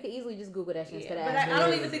for. They could easily just Google that shit Yeah, instead of but asking. I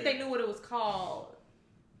don't even think they knew what it was called.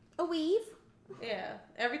 A weave. Yeah,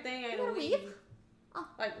 everything ain't You a got a weave. weave? Oh.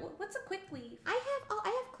 Like what's a quick weave? I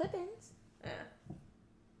have clip-ins. Yeah,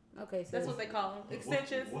 Okay, so that's what they call them.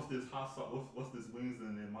 Extensions. What's this hot sauce? What's this wings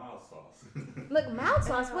and mild sauce? Look, mild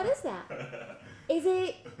sauce. What is that? Is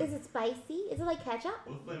it spicy? Is it like ketchup?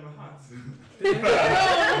 What's flavor hot?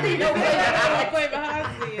 I like flavor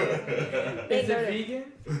hot Is it vegan?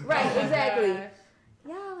 Right, exactly. gosh.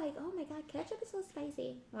 Yeah, like, oh my god, ketchup is so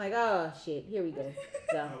spicy. I'm like, oh shit, here we go.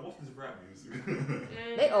 So What's this rap music?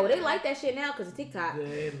 they like that shit now because of TikTok.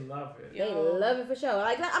 They love it. Yeah. They love it for sure.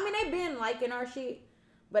 Like, I mean, they've been liking our shit,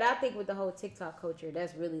 but I think with the whole TikTok culture,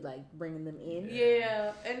 that's really like bringing them in.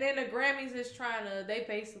 Yeah, and then the Grammys is trying to. They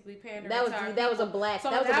basically pander. That was to our that was a people. black. So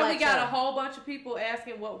that was a now black we got show. a whole bunch of people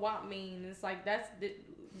asking what WAP means. It's like that's the.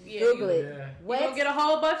 Yeah, Google you, it. Yeah. You gonna get a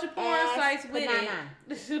whole bunch of porn ass sites with banana.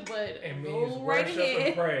 it, but It means go right worship and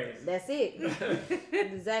ahead. praise. That's it.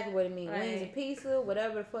 That's exactly what it means. Right. Wings and pizza,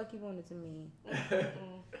 whatever the fuck you want it to mean.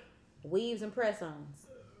 Weaves and press-ons,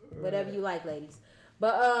 whatever you like, ladies.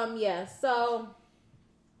 But yeah. So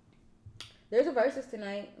there's a versus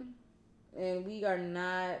tonight, and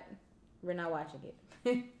we're not watching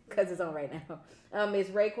it because it's on right now. It's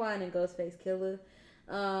Raekwon and Ghostface Killer.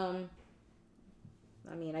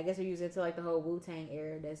 I mean, I guess we're using it to like the whole Wu-Tang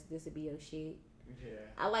era. This would be your shit. Yeah.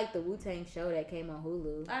 I like the Wu-Tang show that came on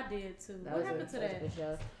Hulu. I did too. That What was happened to that was that? a good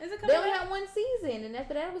show. Is it They coming only back? had one season, and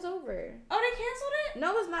after that, it was over. Oh, they canceled it.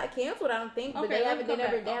 No, it's not canceled. I don't think, but Okay, they let haven't. me They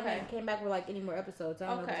come never. back. They Okay. haven't came back with like any more episodes. I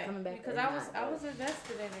don't know if Okay, it's coming back because or I was not, but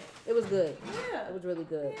invested in it. It was good. Yeah. It was really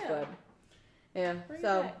good. Yeah. But yeah. Bring it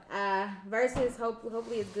So back. versus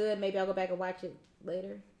hopefully it's good. Maybe I'll go back and watch it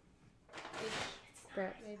later.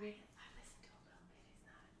 Perhaps. Maybe.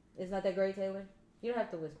 It's not that great, Taylor. You don't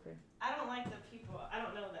have to whisper. I don't like the people. I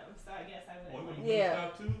don't know them, so I guess I wouldn't. What, Like Yeah.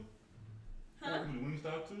 Wingstop too? Huh?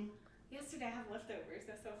 Wingstop too? Yesterday I had leftovers.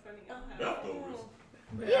 That's so funny. Leftovers.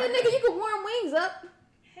 Yeah, nigga, you can warm wings up.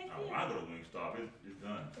 Heck Oh, yeah. I go to Wingstop. It's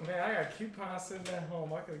done. Man, I got coupons sitting at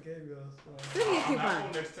home. I could have gave you those. Send me a I'm coupon. not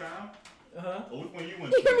going next time. Uh-huh. Oh, which one you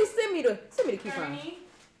went You hear me? to? Send me the coupon. Germany,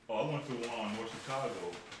 Oh, I went to one on North Chicago.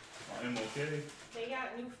 On MOK. they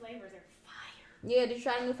got new flavors. They're fire. Yeah, did you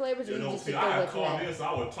try new flavors or You you know, just see, stick I with had what you called had? in, so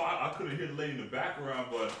I would talk. I couldn't hear the lady in the background,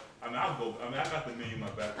 but I mean, I got the menu in my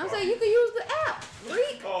back. I'm saying you can use the app.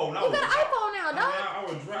 Freak. Oh, no. You got an iPhone now,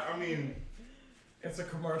 dog. I mean, It's a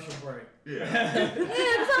commercial break. yeah. Yeah,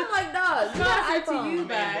 cause I'm like, dog, you got an Content to iPhone.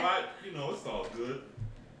 you. It's all good.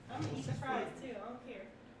 I'm gonna eat the fries too. I don't care.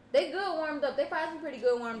 They good warmed up. They fries are pretty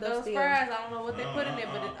good warmed up Those still. fries, I don't know what they put in it,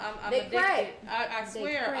 but I'm They addicted. crack. I They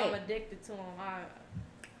swear I'm crack. addicted to them.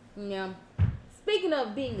 Yeah. Speaking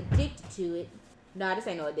of being addicted to it, Nah, this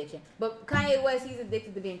ain't no addiction. But Kanye West, he's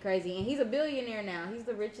addicted to being crazy, and he's a billionaire now. He's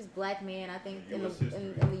the richest black man, I think, in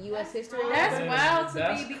the U.S. history. That's wild to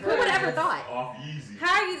That's me because Who would ever thought? Off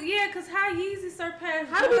Yeezy. Because how Yeezy surpassed.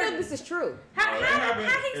 How do we know Jordan? this is true? How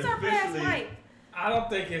he surpassed officially- Mike? I don't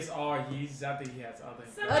think it's all Yeezys. I think he has other.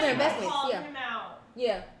 Somebody investments, called yeah. him out.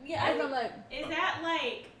 Yeah. Yeah, I feel like Is that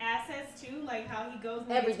like assets too? Like how he goes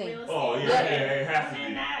and Everything. gets real estate? Oh, Yeah. it has to And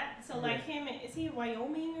be. that, so like him, is he in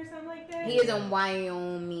Wyoming or something like that? he is in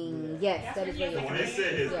Wyoming. Yes, That's that is where what he he So is. when they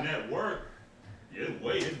said his Yeah. net worth, yeah,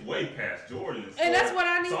 it's way past Jordan. So, And that's what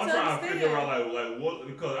I need so I'm to trying to understand. figure out like what,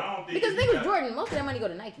 because I don't think Because he think of got- Jordan, most of that money go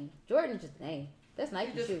to Nike. Jordan just name. That's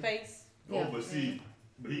Nike Just shoe. face. Yeah. Oh, but see,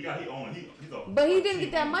 but he's a. But he didn't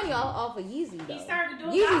get that money off of Yeezy though. He started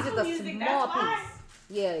doing Yeezy's gospel just a music. small That's why. piece.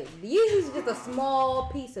 Yeah, Yeezy's just a small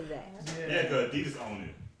piece of that. Yeah, because Adidas own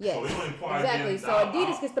it. Yes, So it only probably exactly. been So down-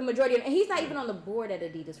 Adidas gets the majority, and he's not even on the board at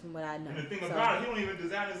Adidas, from what I know. And the thing So, about it, he don't even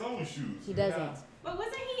design his own shoes. he doesn't. But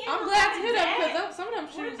wasn't he in I'm a glad lot to of hear that debt? because some of them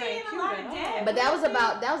Weren't shoes they ain't in a cute lot at of all. debt? But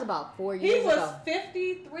that was about 4 years He was ago.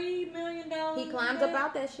 $53 million. He climbed up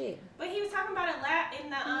out that shit. But he was talking about it in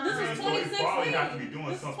the This So is he probably 2016. have to be doing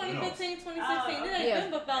This is something else. 2015, 2016. Oh, It ain't yeah.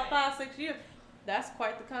 been but about 5-6 years. That's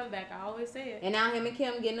quite the comeback. I always say it. And now him and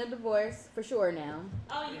Kim getting a divorce for sure now.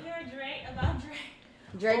 Oh, you heard Drake about Drake?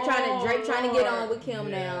 Drake trying to get on with Kim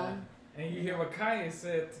Yeah. now. And you hear what Kanye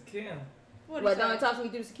said to Kim. What What, don't talk to me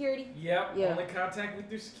through security? Yep. Yeah. Only contact me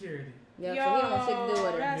through security. Yeah, so he don't want shit to do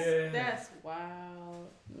with her. That's wild.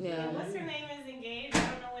 Yeah. What's her name is engaged? I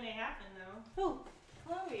don't know when it happened though. Who?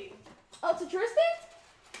 Chloe. Oh, to Tristan?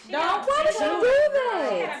 She Don't- got- Why did she do She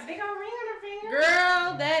that? got a big old ring on her finger.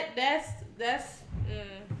 Girl, that's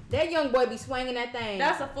That young boy be swinging that thing.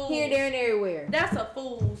 that's a fool. Here, there, and everywhere. That's a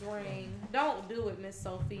fool's ring. Don't do it, Miss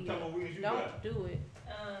Sophia. Tell me what rings you got. Don't do it.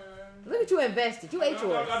 Look at you invested. You ate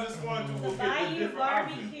yours. I just wanted to The look at the Bayou different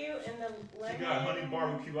options. barbecue and the lemon. She got honey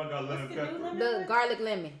barbecue. I got lemon What's the new pepper. lemon? The garlic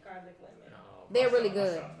lemon. Garlic lemon. They're really That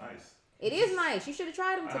good. sound nice. It is nice. You should have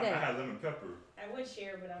tried them I today. had lemon pepper. I would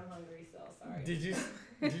share, but I'm hungry, so sorry. Did you see?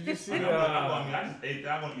 I just ate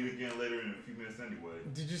that. I'm gonna eat again later in a few minutes anyway.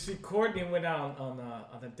 Did you see Courtney went out on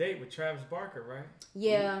a date with Travis Barker, right?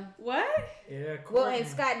 Yeah. What? Yeah. Courtney. Well, and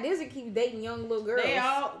Scott Disick keeps dating young little girls. They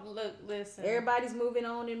all listen. Everybody's moving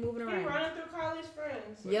on and moving He around. running through college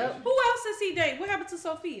friends. Yep. Who else is he dating? What happened to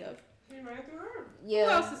Sophia? He running through her. Who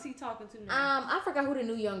Yeah. else is he talking to now? I forgot who the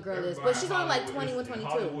new young girl is, but she's only like 21, 22.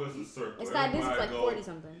 And Scott Disick's like 40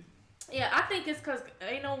 something. Yeah, I think it's because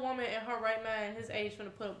ain't no woman in her right mind his age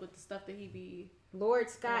finna put up with the stuff that he be. Lord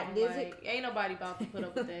Scott doing. Disick. Like, ain't nobody about to put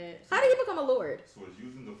up with that. How did he become a lord? So it's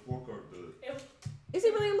using the fork or the. Is he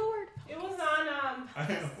really a lord? It was on I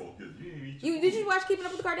ain't a fork. You didn't eat You your did food. you watch Keeping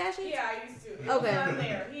Up with the Kardashians? Yeah, I used to. It Okay. was on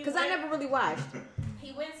there. Because I never really watched.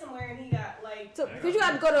 He went somewhere and he got like. So, because you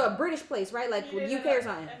have to go to a British place, right? Like he with did UK or an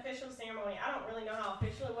something. Official ceremony. I don't really know how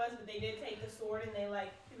official it was, but they did take the sword and they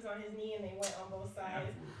he was on his knee and they went on both sides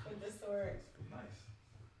with the sword. Nice.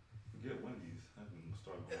 Forget Wendy's. I can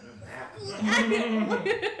start going in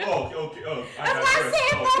there. Oh, okay. Oh, That's why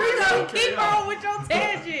I said, okay, keep on with your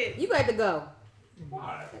tangent. You got to go.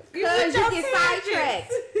 Why? Because you with get your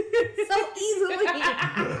sidetracked so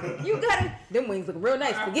easily. You gotta. Them wings look real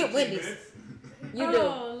nice. Forget Wendy's. You do.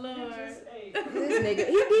 Oh Lord. Just ate. This nigga,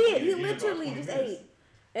 he did. He You ate about literally 20 just minutes. ate.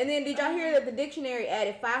 And then did y'all hear that the dictionary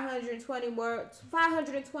added 520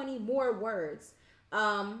 more words?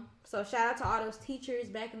 So shout out to all those teachers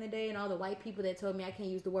back in the day and all the white people that told me I can't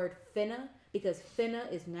use the word finna because finna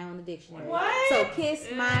is now in the dictionary. What? So kiss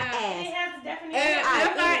my It ass. has the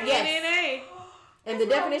definition. Yes. And the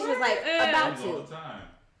definition is like about All to. the time.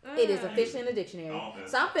 It is officially in the dictionary. Oh,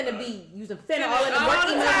 So I'm finna be using finna Finna all in the all work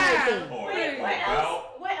the email and time. everything. Or Wait, what about. else?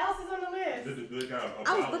 What else is on the list? They got I was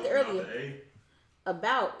about looking without earlier. the A.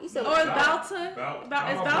 About. You said Or is About- Balta? about- Is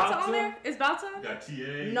about Balta to? on there? Is Balta on You there? got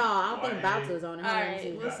TA. No, I don't think YA. Balta's on it. All Hold on, let me right,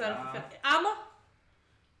 see. we'll settle for Nah. Alma.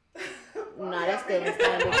 Nah, that's still in the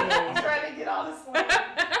dictionary. Trying to get all the slang.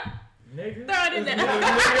 Nigga. Throw it in there.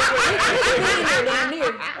 Damn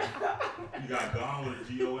near. You got gone with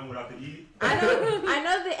a GON without the E. I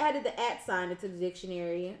know they added the at sign into the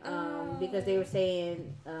dictionary because they were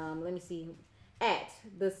saying, let me see, at.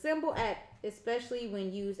 The symbol at, especially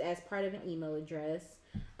when used as part of an email address.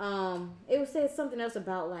 It was saying something else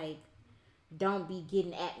about like, don't be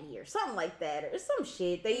getting at me or something like that or some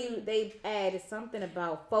shit. They added something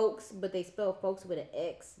about folks, but they spell folks with an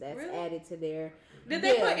X. That's Really? added to their. Did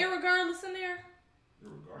they Yeah. put irregardless in there?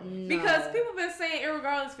 Regardless. Because No. people been saying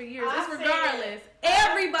irregardless for years. I It's said- regardless.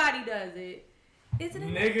 Everybody does it. Is it?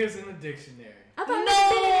 Niggas in the dictionary. I thought nigga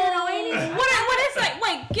been in there, though, ain't it? What is it?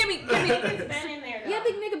 Wait, give me. It's been in there, though. Yeah, I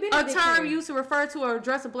think nigga been in A the term dictionary. used to refer to or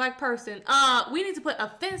address a black person. We need to put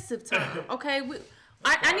offensive term. Okay.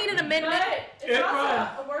 I need an amendment. But it's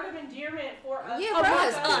also a word of endearment for us. Yeah, for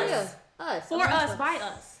us. us. Yeah, us. For us, by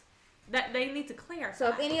us. That they need to clarify. So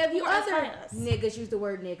if any of you For us, other by us. niggas use the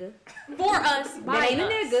word nigga, For us, by that ain't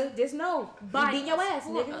us. a nigga, just know. By Beating your us, ass,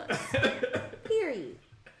 for nigga. us. Period.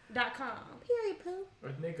 .com. Period, poo. Or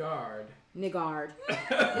nigard. Nigard.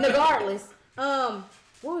 Regardless.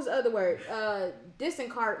 What was the other word?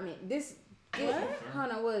 Disencartment.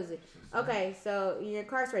 Hold on, what is it? Okay, so you're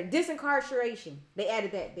incarcerated. Disincarceration. They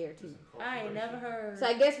added that there too. I ain't never heard. So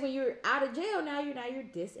I guess when you're out of jail now you're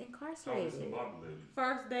disincarcerated.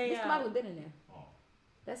 First day This out. probably been in there. Oh.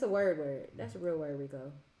 That's a word. That's a real word,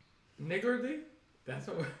 Rico. Niggardly? That's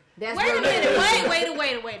what. That's Wait a real minute.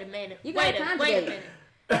 nigga. Wait a minute. You wait gotta a conjugate.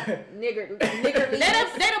 minute. Nigger.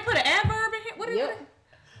 They don't put an adverb in here. What is Yep. it?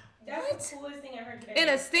 That's the coolest thing I heard today. In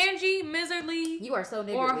a stingy, miserly, You are so or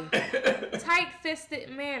niggardly. tight-fisted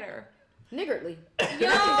manner. Niggardly. Yo.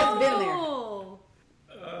 That's been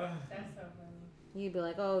there. That's so funny. You'd be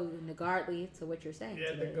like, oh, niggardly to what you're saying.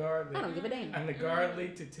 Yeah, today. nigardly. I don't give a damn. And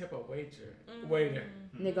nigardly to tip a waiter.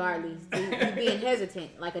 Niggardly. You being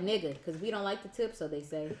hesitant like a nigga because we don't like the tip, so they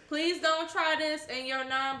say. Please don't try this in your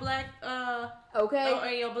non-black, Okay. or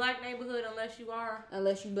in your black neighborhood unless you are.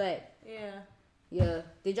 Unless you black. Yeah. Yeah.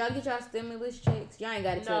 Did y'all get y'all stimulus checks? Y'all ain't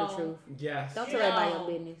got to tell the No. truth. Yes. Don't tell No.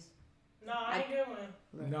 everybody your business. No, I ain't get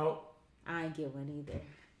one. Nope. I ain't get one either.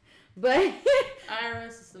 But IRS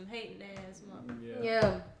is some hating ass mother.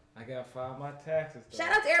 yeah. I got to file my taxes. Though.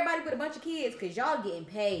 Shout out to everybody with a bunch of kids because y'all getting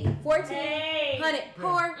paid. 1,400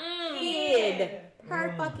 per kid.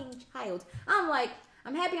 Per fucking child. I'm like,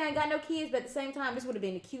 I'm happy I ain't got no kids, but at the same time, this would have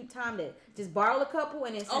been a cute time to just borrow a couple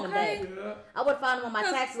and then send them back. Yeah. I would have found them on my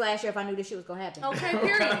taxes last year if I knew this shit was gonna happen. Okay,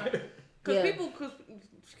 period. Because Yeah. people,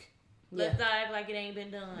 let's not act like it ain't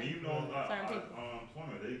been done. And you know, Certain people.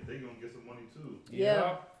 they gonna get some money too.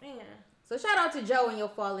 Yeah. Man. So shout out to Joe and your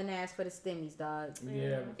falling ass for the stimmies, dog.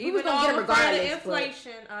 Yeah. We Even was gonna though get I'm them afraid of regardless, but-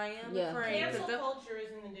 inflation, I am Yeah. afraid. Cancel 'cause culture is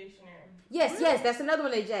in the dictionary. Yes, that's another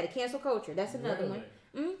one they added. Cancel culture. That's another Really?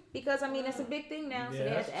 one. Because I mean that's a big thing now, so Yeah, they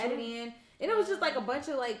had that's to add it true. in, and it was just like a bunch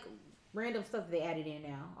of like random stuff that they added in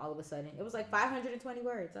now. All of a sudden, it was like 520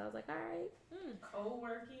 words. I was like, all right,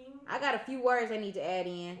 Co-working. I got a few words I need to add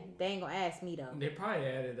in. They ain't gonna ask me though. They probably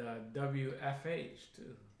added WFH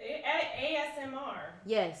too. They added ASMR.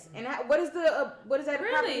 Yes, and what is the what does that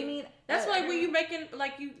Really? properly mean? That's like when you making,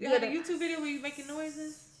 like you Yeah, had a the- YouTube video where you making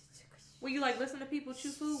noises? Where you like listen to people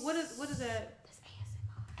chew food? What is that? That's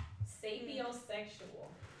ASMR. Sapiosexual.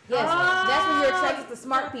 Yes, that's when you're Oh, attracted to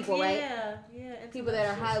smart people, right? Yeah. People that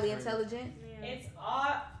are highly Crazy. intelligent. Yeah. It's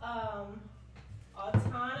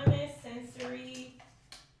autonomous sensory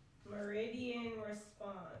meridian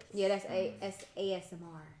response. Yeah, that's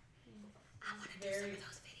ASMR. I want to do some Very- of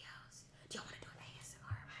those videos. Do y'all want to do an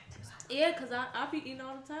ASMR episode? Yeah, because I be eating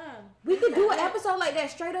all the time. We could do an episode like that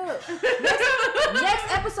straight up.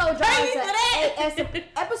 Next episode,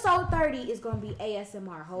 episode 30 is gonna be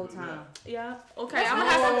ASMR whole time. Yeah. Okay, That's I'm my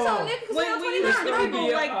gonna have episode, to. nigga, 'cause When we you on listen to 29, people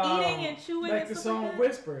Yeah, like eating and chewing like and the stuff song like that.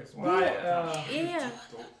 Whispers by Yeah.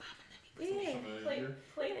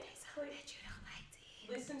 Play,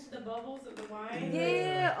 listen to the bubbles of the wine.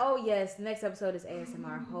 Yeah. Oh yes. Next episode is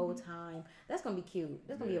ASMR whole time. That's gonna be cute.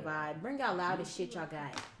 That's gonna be a vibe. Bring y'all loudest shit y'all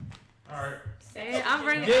got. Alright. And I'm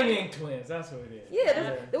bringing. Gaming Twins. That's what it is.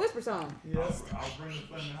 Yeah. The whisper song. Yes. I'll bring the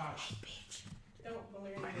flaming hot. Don't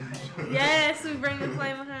believe Yes, we bring the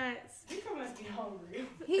flaming hots. You must be hungry.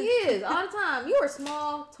 He is all the time. You are a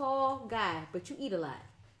small, tall guy, but you eat a lot.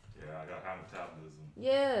 Yeah, I got high metabolism.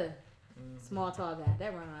 Yeah. Small, tall guy.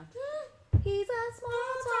 That rhymes. He's a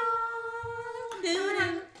small, tall.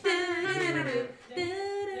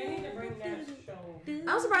 They need to bring that show.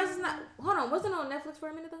 I'm surprised it's not. Hold on. Wasn't it on Netflix for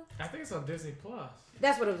a minute though? I think it's on Disney Plus.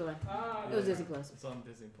 That's what it was on. It was Yeah. Disney Plus. It's on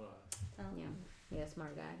Disney Plus. Yeah. Yeah.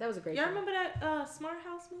 Smart guy. That was a great. Y'all show. remember that Smart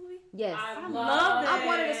House movie? Yes. I love love that. I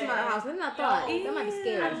wanted a smart house. Then I thought Yo, that might be I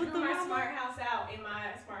scary. with drew the my mama? smart house out, and my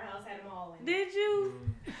smart house had them all in it. Did you?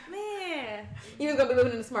 Man, You was gonna be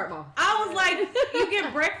living in the smart mall. I was like, you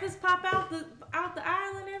get breakfast pop out the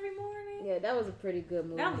island every morning. Yeah, that was a pretty good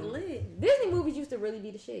movie. That was lit. Disney movies used to really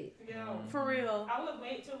be the shit. Yo, For real. I would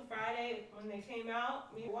wait till Friday when they came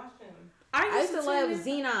out. We watched them. I used to love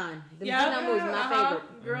Xenon. The Xenon movie was my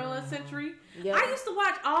favorite. Girl of Century. Yep. I used to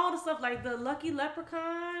watch all the stuff like the Lucky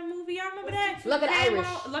Leprechaun movie. I remember that. Lucky the Irish.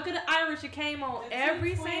 Lucky the Irish. It came on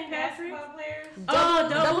every St. Patrick's.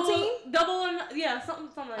 Double team. Something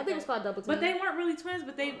like that. I think it was called Double Team. But they weren't really twins.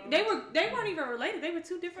 But they weren't even related. They were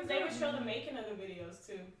two different. They would show the making of the videos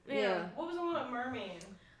too. Yeah. What was the one with Merman?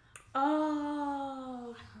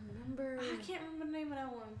 Oh, I don't remember. I can't remember the name of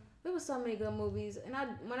that one. There was so many good movies, and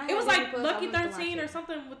it was like Lucky 13 or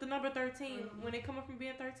something with the number 13 when they come up from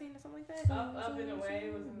being 13 or something like that. Up and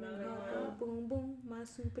Away was another one. Boom boom, my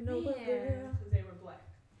supernova girl. Because they were black.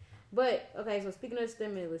 But okay, so speaking of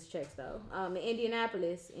stimulus checks though, in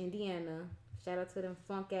Indianapolis, Indiana, shout out to them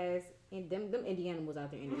funk ass and them Indianimals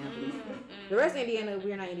out there in Indianapolis. The rest of Indiana,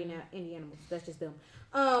 we're not Indianimals. That's just them.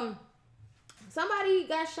 Somebody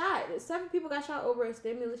got shot. 7 people got shot over a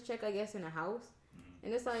stimulus check, I guess, in a house.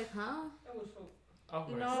 And it's like, huh? That was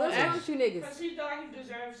for. No, what's wrong with you niggas? Because she thought he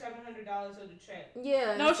deserved $700 of the check.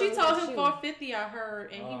 Yeah. No, she told him shooting. $450. I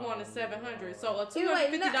heard, and he wanted $700. So a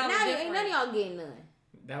 $250 Now difference. ain't none of y'all getting none.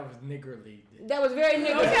 That was niggerly. That was very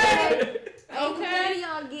nigger. Okay. Ain't none of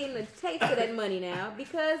y'all getting a taste of that money now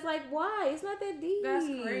because, like, why? It's not that deep. That's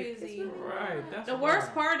crazy. It's really Right. not. That's The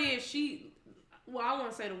worst part is well, I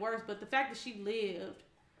won't say the worst, but the fact that she lived.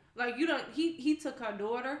 Like, he took her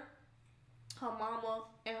daughter, her mama,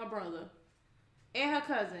 and her brother, and her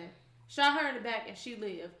cousin, shot her in the back, and she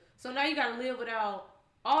lived. So now you gotta live without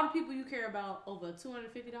all the people you care about over a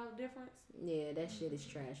 $250 difference. Yeah, that shit is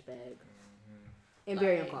trash bag. And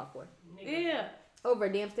very uncalled for. Yeah. Over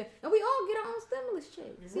a damn and we all get our own stimulus check.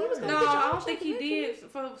 See, he was gonna No, get your I own don't think check he eventually.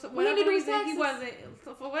 did. For We need to whatever do reason, he taxes.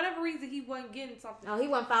 wasn't. For whatever reason, he wasn't getting something. Oh, he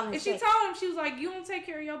wasn't filing And his she check. told him, she was like, "You don't take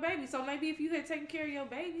care of your baby. So maybe if you had taken care of your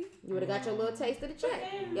baby, You would have got your little taste of the check.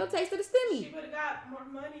 then Your taste of the She stimmy. would have got more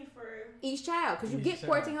money for Each child, because you Each get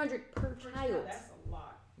child. $1,400 per child. That's a lot.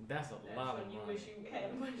 That's a That's lot when of you money. wish you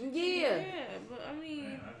had money. Yeah. but I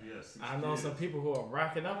mean, I know some people who are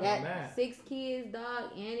racking up on That that. 6 kids,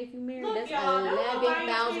 dog, and if you married, Look, that's y'all, them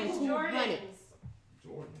buying kids $11,200.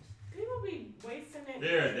 Jordans. People be wasting it.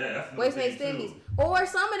 That's Wasting their thing, stimmies. too. Or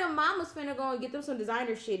some of them mamas finna go and get them some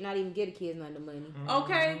designer shit, not even get the kids none of the money.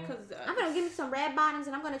 okay, because I'm gonna give me some red bottoms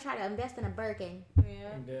and I'm gonna try to invest in a Birkin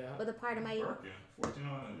yeah. for the part of my. Birkin,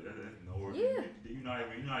 $1,400. No, Yeah. You're not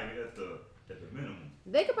even at the minimum.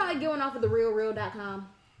 They could probably get one off of the realreal.com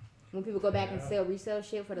when people go back and resell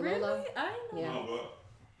shit for the Really? Lolo. I didn't know. Yeah. No, but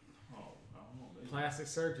I don't know. Plastic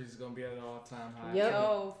surgery is gonna be at an all-time high. Yep.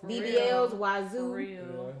 Yo, for BBLs, real. Wazoo, For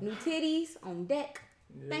real. new titties on deck.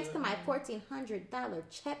 Yeah. Thanks to my $1,400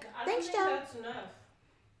 check. I don't Thanks, think Joe. that's enough.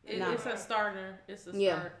 Nah. It's a starter. It's a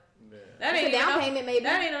Yeah. start. Yeah. That It's ain't a down enough. payment, maybe.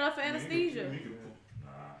 That ain't enough for anesthesia. Nah.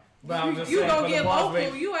 But I'm just You saying, gonna for get the ones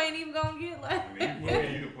local. with, You ain't even gonna get like. I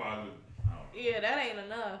mean, you could probably. I don't know. Yeah, that ain't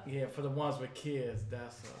enough. yeah, for the ones with kids,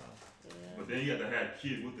 that's But then you got to have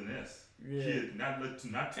kids with an S. yeah. Kids, not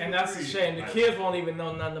two. And or that's a three. shame. The Like, kids won't even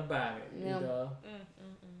know nothing about it. Yeah. You know?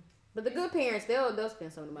 But the good parents, they'll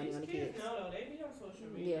spend some of the money These on the kids kids. know though. They be on social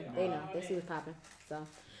media. Yeah, they know. They see what's popping. So,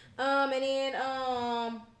 and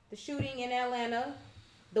then the shooting in Atlanta,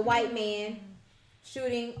 the white man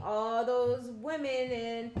shooting all those women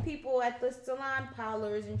and people at the salon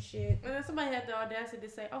parlors and shit. And then somebody had the audacity to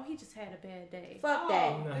say, "Oh, he just had a bad day." Fuck Oh,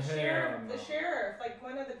 that. the Hell sheriff, no. the sheriff, like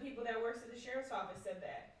one of the people that works at the sheriff's office said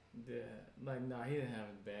that. Yeah. Like, no, he didn't have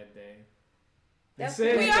a bad day. They That's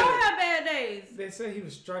said We he all was- have bad days. They said he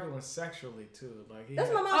was struggling sexually too. Like he That's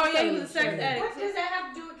had, my mom. Oh yeah, he telling was me a sex shit. addict. What does that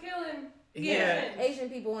have to do with killing? Yeah. Asian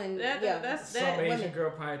people and That's some that. Asian women.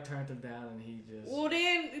 girl probably turned him down, and he just. Well,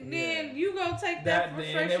 then Yeah. you go take that That- and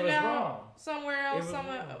it frustration was out wrong. somewhere It else. was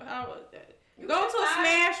Somewhere. wrong. You Go can to a find-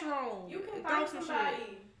 smash room. You can and find throw some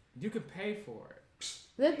somebody. You could pay for it.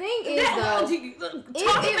 The thing is, That- though, Talk if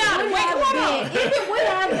about it it. would Wait, have hold been, on. if it would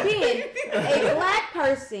have been a black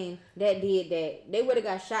person that did that, they would have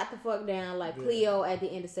got shot the fuck down like Yeah. Cleo at the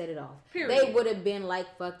end to Set It Off. Period. They would have been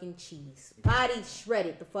like fucking cheese, body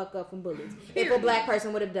shredded the fuck up from bullets. If a Period. black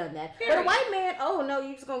person would have done that, but a Period. white man, oh no,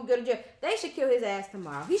 you just gonna go to jail. They should kill his ass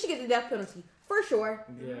tomorrow. He should get the death penalty for sure.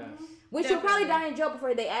 Yes. Which will probably Definitely. die in jail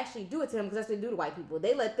before they actually do it to them, because that's what they do to white people.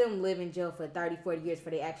 They let them live in jail for 30, 40 years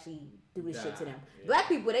before they actually do this shit to them. Yeah. Black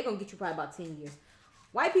people, they gonna get you probably about 10 years.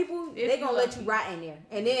 White people, If they you gonna let lucky. you rot in there.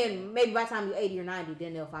 And then maybe by the time you're 80 or 90,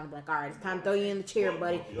 then they'll finally be like, all right, it's time to throw you in the chair,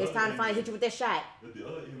 buddy. It's time to finally hit you with that shot. If the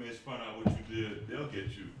other inmates find out what you did, they'll get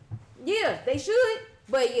you. Yeah, they should.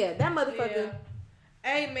 But yeah, that motherfucker. Yeah.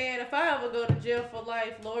 Hey man, if I ever go to jail for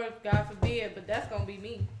life, Lord God forbid, but that's gonna be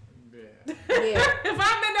me. Yeah. Yeah. If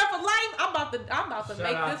I'm in there for life, I'm about to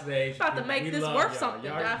Shout out make to the this Asian about to people. make We this love worth y'all. something.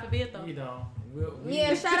 Y'all- God forbid though. You know,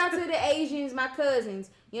 Yeah, shout out to the Asians, my cousins.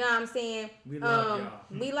 You know what I'm saying? We love y'all.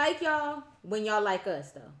 We like y'all when y'all like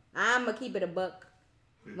us, though. I'm going to keep it a buck.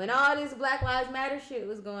 When all this Black Lives Matter shit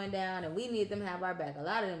was going down and we need them to have our back, a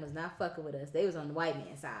lot of them was not fucking with us. They was on the white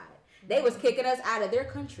man's side. They was kicking us out of their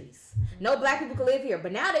countries. No black people could live here,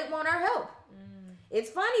 but now they want our help. It's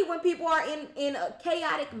funny when people are in a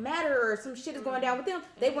chaotic matter or some shit is going down with them,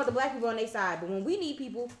 they want the black people on their side. But when we need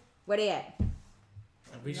people, where they at?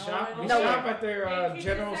 We shop at their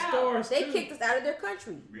general stores. They kicked us out of their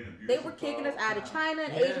country. They were kicking us out of China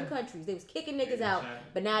and Asian countries. They was kicking niggas out,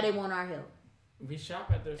 but now they want our help. We shop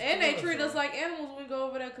at their stores. And they treat us like animals when we go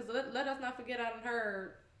over there, because let us not forget, I done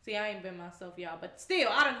heard. See, I ain't been myself, y'all, but still,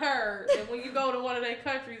 I done heard that when you go to one of their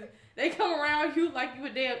countries, they come around you like you a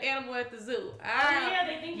damn animal at the zoo.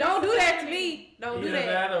 They think don't do that to me. Don't do that.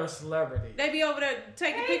 Either that or a celebrity. They be over there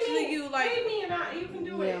taking pictures of you like. Pay me and you can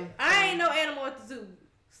do it. I ain't no animal at the zoo.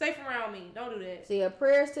 Stay from around me. Don't do that. See,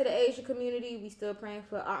 prayers to the Asian community. We still praying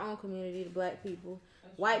for our own community, the black people.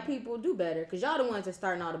 White people, do better, because y'all the ones that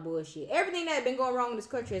starting all the bullshit. Everything that been going wrong in this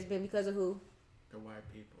country has been because of who? The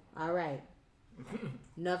white people. All right.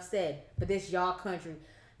 Enough said. But this y'all country,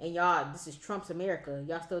 and y'all, this is Trump's America.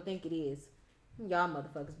 Y'all still think it is. Y'all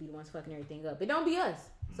motherfuckers be the ones fucking everything up. It don't be us.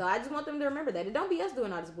 So I just want them to remember that. It don't be us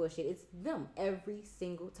doing all this bullshit. It's them every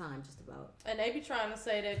single time, just about. And they be trying to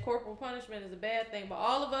say that corporal punishment is a bad thing, but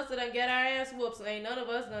all of us that done get our ass whoops, ain't none of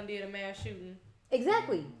us done did a mass shooting.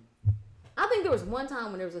 Exactly. I think there was one time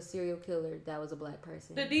when there was a serial killer that was a black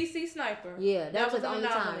person. The DC sniper. Yeah, that was the an only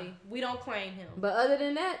anomaly. time. We don't claim him. But other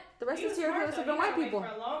than that, the rest of the serial killers have been white people. For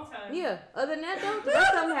a long time. Yeah, other than that, though, the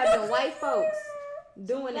rest of them have been white folks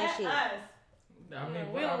doing that shit. I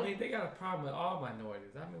mean, they got a problem with all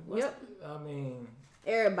minorities. I mean,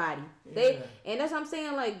 everybody. Yeah. And that's what I'm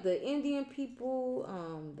saying. Like the Indian people,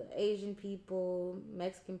 the Asian people,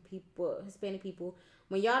 Mexican people, Hispanic people.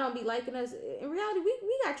 When y'all don't be liking us, in reality,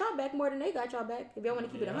 we got y'all back more than they got y'all back. If y'all want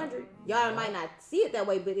to keep it 100, y'all might not see it that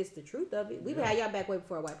way, but it's the truth of it. We've had y'all back way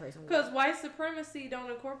before a white person. Because white supremacy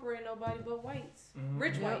don't incorporate nobody but whites,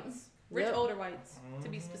 rich whites. Rich older whites, to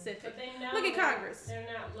be specific. But they know look at Congress. They're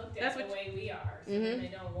not looked at the way we are, so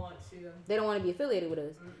they don't want to. They don't want to be affiliated with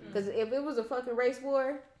us. Because if it was a fucking race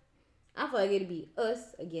war, I feel like it'd be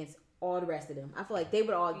us against all the rest of them. I feel like they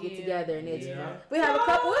would all get together and we'll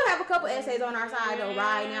have a couple essays on our side though,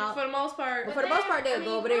 right now. For the most part. But for the most part, they'll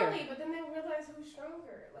go over there. But then they'll realize who's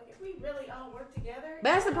stronger. Like if we really all work together.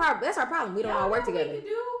 But that's our problem. We don't all work together.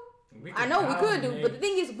 I know we could do, but the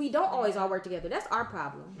thing is, we don't always all work together. That's our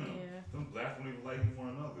problem. Some blacks don't even like one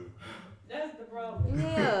another. That's the problem.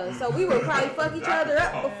 Yeah, so we would probably fuck each other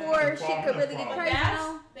up before shit could really get crazy.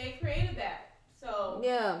 They created that. So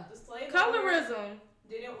yeah, the slave colorism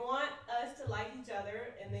didn't want us to like each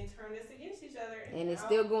other, and they turned us against each other. And it's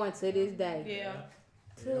still going to this day. Yeah.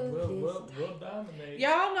 We'll dominate.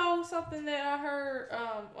 Y'all know something that I heard.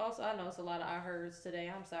 Also, I know it's a lot of I heards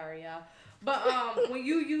today. I'm sorry, y'all. But when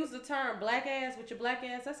you use the term black ass with your black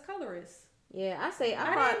ass, that's colorist. Yeah, I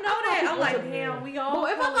didn't know that. I'm like, damn, we all.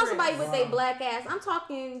 But if I know somebody with a black ass, I'm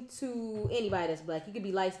talking to anybody that's black. You could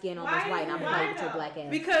be light skinned, almost white, and I'm like with your black ass.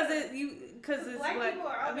 Because it's black like, people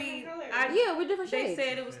are all different colors. Yeah, we're different shades. They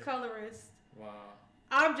said it was colorist. Wow.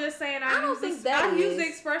 I'm just saying, I use the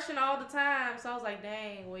expression all the time, so I was like,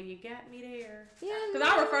 dang, well, you got me there. Yeah. Because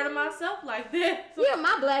I refer to myself like that. So yeah,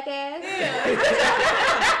 my black ass. Yeah.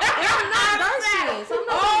 And I'm not dark skinned, so I'm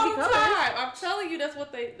not all going to be the colored. time. I'm telling you, that's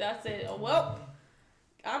what I said. Oh, well,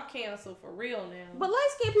 I'm canceled for real now. But light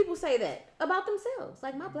skinned people say that about themselves,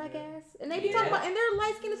 like my black ass, and they be talking about, and they're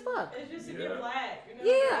light skinned as fuck. It's just if you're black. You know,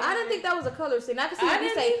 Yeah, I didn't think that was a color scene. I could see if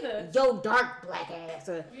you say yo dark black ass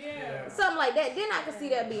or something like that. Then I could see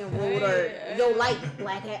that being rude or yo light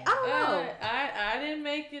black ass. I don't know. I didn't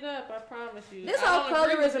make it up. I promise you. This whole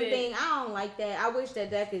colorism thing, I don't like that. I wish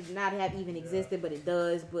that could not have even existed, but it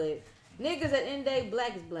does. But niggas at the end of the day,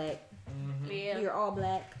 black is black. Yeah. You're all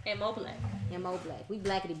black. And more black. And more black. We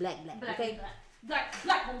blackity black. Okay? Black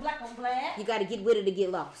on black. You gotta get with it to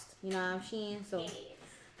get lost. You know what I'm saying? So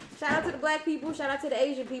shout out to the black people, shout out to the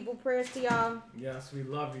Asian people, prayers to y'all. Yes, we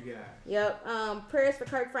love you guys. Yep. Prayers for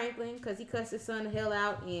Kirk Franklin, because he cussed his son the hell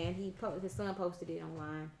out and his son posted it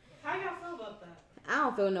online. How y'all feel about that? I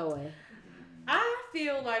don't feel no way. I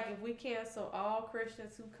feel like if we cancel all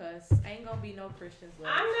Christians who cuss, ain't gonna be no Christians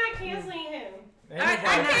left. I'm not canceling him. I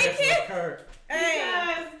can't because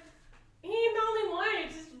he ain't the only one.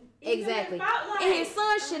 It's just exactly. And his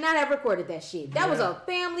son should not have recorded that shit. That was a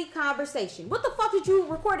family conversation. What the fuck did you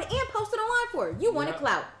record it and post it online for? You wanted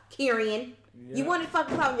clout, Kyrian. Yeah. You wanted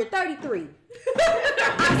fucking clout when you're 33.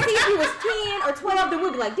 I see if he was 10 or 12, then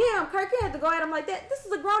we'd be like, damn, Kirk, you had to go at him like that. This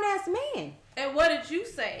is a grown-ass man. And what did you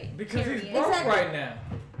say? Because he's broke right now.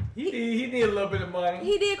 He need a little bit of money.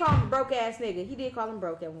 He did call him broke-ass nigga. He did call him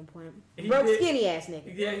broke at one point. Skinny-ass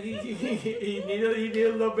nigga. Yeah, he needed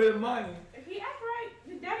a little bit of money. If he act right,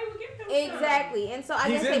 the daddy would give them exactly. some. And so I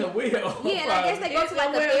He's guess in the wheel. Yeah, and I guess they go to like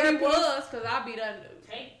a therapist. Because I be done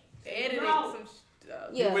editing some stuff.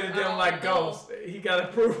 Yeah. He didn't like ghosts. He got to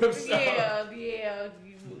prove himself. Yeah.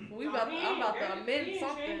 I'm about to amend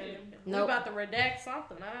something. Nope. We about to redact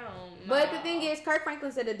something. I don't know. But the thing is, Kirk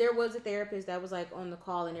Franklin said that there was a therapist that was like on the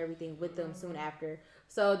call and everything with them soon after.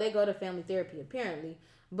 So they go to family therapy apparently.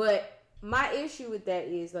 But my issue with that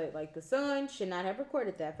is like the son should not have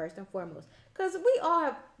recorded that first and foremost. Because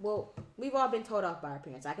we've all been told off by our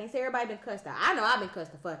parents. I can't say everybody been cussed out. I know I've been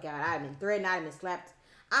cussed the fuck out. I've been threatened. I've been slapped.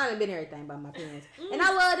 I done been everything by my parents. And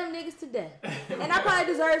I love them niggas to death. And I probably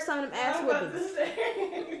deserved some of them ass whoopings.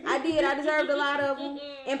 I did. I deserved a lot of them.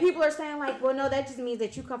 And people are saying like, well, no, that just means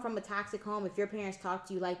that you come from a toxic home if your parents talk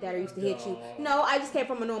to you like that or used to hit you. No, I just came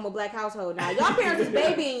from a normal black household. Now, y'all parents was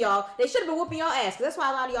babying y'all. They should have been whooping y'all ass. Cause that's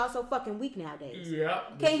why a lot of y'all so fucking weak nowadays.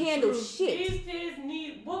 Yep. Can't handle shit. These kids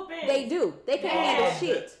need whooping. They do. They can't handle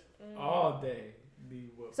shit. All day.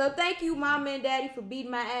 So thank you, mom and daddy, for beating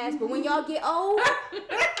my ass. But when y'all get old,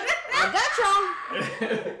 I got y'all.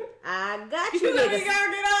 I got you niggas. When y'all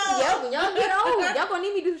get old. Yep, when y'all get old, y'all gonna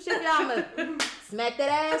need me to do some shit. Y'all gonna smack that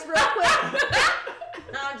ass real quick.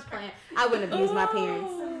 No, I'm just playing. I wouldn't abuse my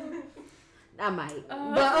parents. I might. But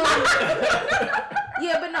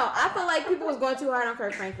no, I feel like people was going too hard on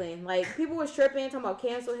Kirk Franklin. Like, people was tripping, talking about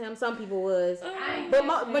cancel him. Some people was.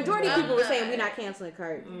 But majority of people were saying we're not canceling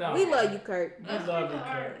Kirk. No. We love you, Kirk. We love you,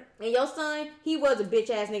 Kirk. And your son, he was a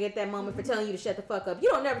bitch ass nigga at that moment for telling you to shut the fuck up. You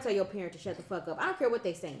don't never tell your parent to shut the fuck up. I don't care what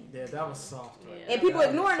they saying. Yeah, that was soft. Right? And people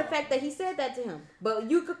ignoring the fact that he said that to him. But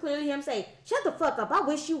you could clearly hear him say, shut the fuck up. I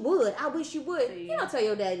wish you would. I wish you would. You don't tell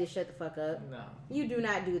your daddy to shut the fuck up. No. You do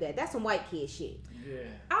not do that. That's some white kid shit. Yeah.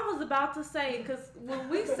 I was about to say, because when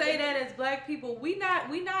we say that as black people, we're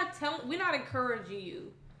not encouraging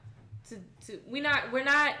you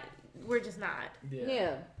we're just not.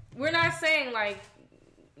 Yeah. We're not saying like,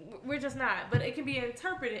 we're just not, but it can be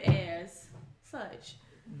interpreted as such.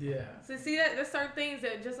 Yeah. So see that there's certain things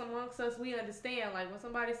that just amongst us we understand. Like when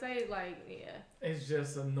somebody say like, it's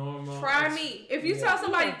just a normal. Try me. If you tell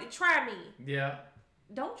somebody try me. Yeah.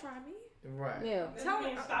 Don't try me. Right. Yeah. Tell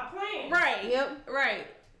me stop playing. Right. Yep. Right.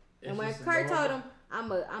 And when Kurt told him, I'm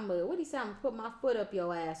what he said, I'm gonna put my foot up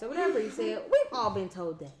your ass or whatever he said, we've all been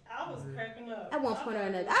told that. I was cracking up. At one point or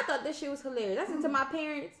another. I thought this shit was hilarious. I said to my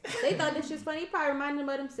parents, they thought this shit was funny. It probably reminded them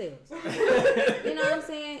of themselves. You know what I'm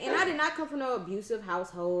saying? And I did not come from no abusive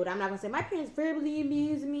household. I'm not gonna say my parents verbally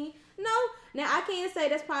abused me. No. Now I can't say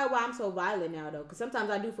that's probably why I'm so violent now though. Because sometimes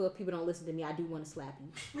I do feel if people don't listen to me, I do want to slap you.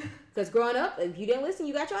 Because growing up, if you didn't listen,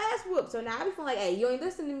 you got your ass whooped. So now I be feeling like, hey, you ain't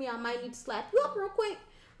listening to me, I might need to slap you up real quick.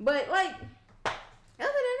 But like, other than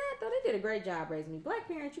that, though, they did a great job raising me. Black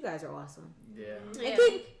parents, you guys are awesome. Yeah. And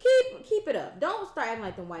keep it up. Don't start acting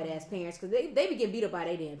like them white ass parents because they be getting beat up by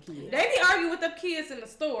their damn kids. They be arguing with them kids in the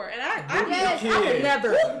store, and I would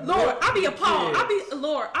never. Lord, I be appalled.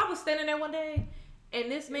 I was standing there one day,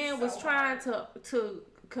 and this man was trying to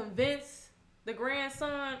convince the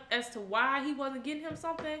grandson as to why he wasn't getting him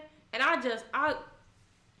something, and I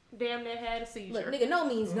damn near had a seizure. Look, nigga, no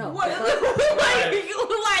means no. What?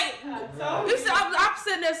 I'm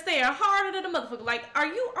sitting there staring harder than a motherfucker. Like, are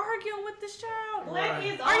you arguing with this child? Black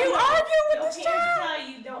kids are you arguing with this child? Tell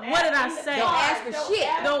you, don't what did I ask say? Don't ask for shit.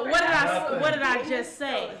 What did I just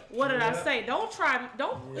say? What did I say? Don't try.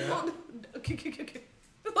 Don't. I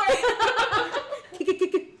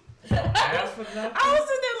was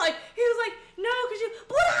sitting there like, he was like, no, because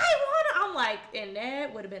but I want to. I'm like, and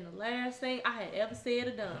that would have been the last thing I had ever said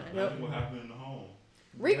or done. That's what happened in the home.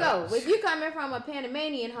 Rico, if you coming from a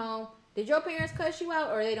Panamanian home, did your parents cuss you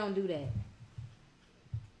out or they don't do that?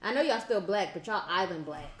 I know y'all still black, but y'all island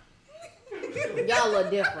black. Y'all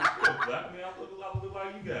look different. Black man, I look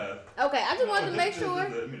like you guys. Okay, I just wanted to make sure. I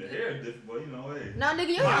mean, the hair is different, but you know, hey. No,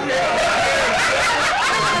 nigga, your hair.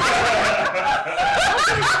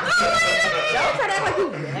 Don't try to act like you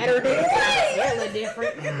better than me. Your look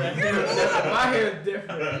different. My hair is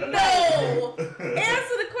different. No.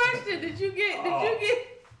 Answer the question. Did you get?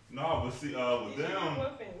 No, but see, with them.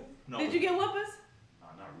 No. Did you get whoopings? No,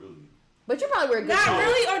 not really. But you probably were a good Not child.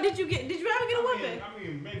 really, or did you ever get a whooping? I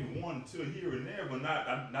mean, maybe 1, 2 here and there, but not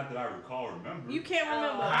that I remember. You can't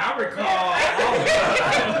remember. I recall.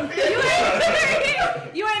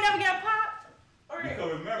 You ain't never got popped? You can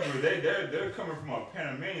remember. remember they're coming from a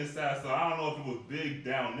Panamanian side, so I don't know if it was big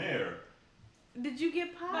down there. Did you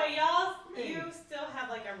get popped? But y'all, you still have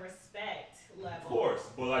like a respect level. Of course,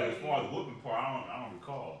 but like as far as the whooping part, I don't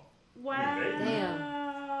recall. Wow. I mean, Damn.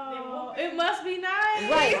 It must be nice.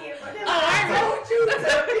 Right. Oh, I know what you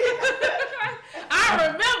I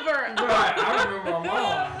remember. Right, I remember my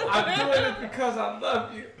mom. I'm doing it because I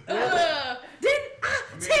love you. Did I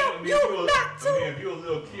tell you not to? I mean, if you were a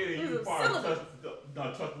little kid and you probably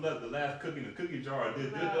touched the last cookie in the cookie jar,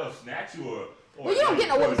 they'll snatch you or well, you don't get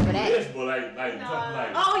no whoopings for that. This, but like,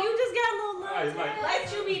 oh, you just got a little let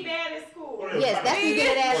you be bad at school. Yes, that's you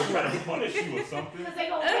get that. Or trying to punish you or something. Because they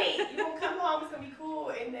gonna wait. You gonna come home, it's gonna be cool,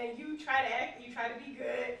 and then you try to be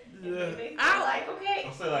good. And then they like, okay.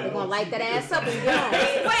 They're gonna light that ass up and go.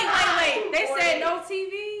 Wait. They said no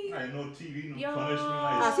TV. Like no TV, no Yo. punishment.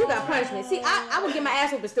 Oh, so you got punishment. See, I would get my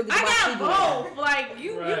ass whooped and still get to watch I TV. got both. Like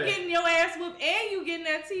you Right. getting your ass whooped and you getting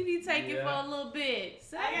that TV taken for a little bit.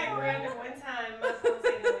 So, I got grounded one time. My phone was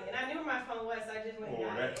taken away, and I knew where my phone was, so I just went and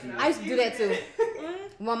got it. too. I used to do that too.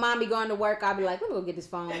 When my mom be going to work, I'll be like, let me go get this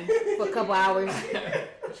phone for a couple hours.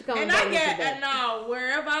 She come and back I get got no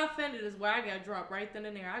wherever I offended is where I got dropped right then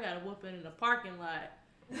and there. I got a whooping in the parking lot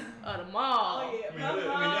of the mall. Oh, yeah.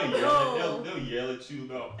 They'll yell at you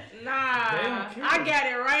about. Nah, Damn, I got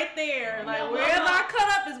it right there. Like wherever I cut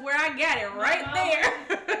up is where I got it right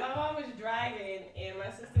there. My mom was driving and my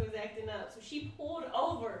sister was acting up, so she pulled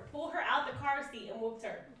her out the car seat and whooped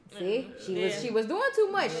her. See, she was doing too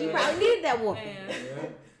much. She probably needed that whooping.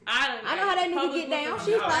 I know how that nigga get down.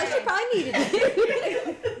 She probably needed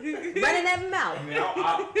it. Running that mouth.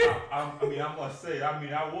 I mean, I must say,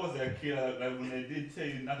 I was that kid like when they did tell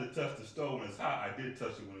you not to touch the stove when it's hot. I did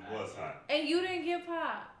touch it when it was hot. And you didn't get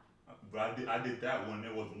popped. But I did that when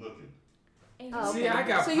it wasn't looking. See, I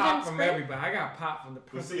got popped from everybody. I got popped from the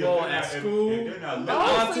principal at school. If they're not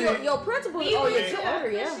Oh, so your principal, We your went to tutor,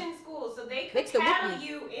 a yeah. Christian school, so they Fix could the tattle whooping.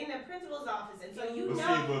 you in the principal's office, and so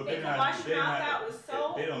But they could wash your mouth out with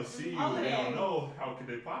soap. They don't see you. all of They that. don't know how could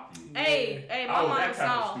they pop you. Hey, my I was mama that type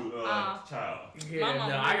saw. of child. Yeah, My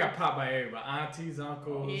mama I got popped by everybody. Aunties,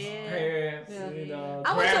 uncles, parents, I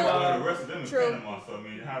went to- grandma. The rest of them in True. Panama, so I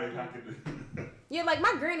mean, how could Yeah, like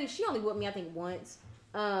my granny, she only whooped me, I think, once.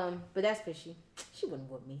 But that's because she wouldn't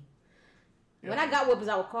whoop me. When I got whoopings,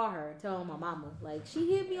 I would call her and tell my mama. Like, she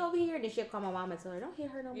hit me over here. Then she'll call my mama and tell her, don't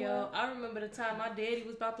hit her no more. Yo, I remember the time my daddy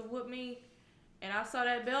was about to whoop me, and I saw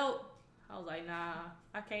that belt. I was like, nah,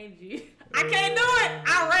 I can't do it. I can't do it.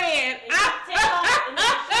 I ran. I took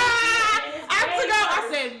off. I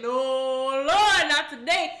said, no, Lord, not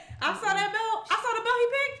today. I saw that belt. I saw the belt he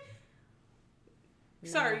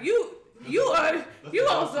picked. Sir, you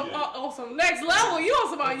on some next level. You on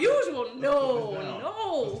some unusual. No.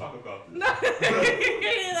 Let's talk about this.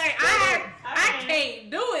 Like I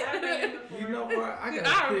can't do it. You know what? I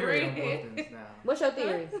got a theory of whoopings now. What's your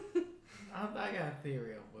theory? I got a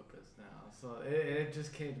theory of whoopings now. So it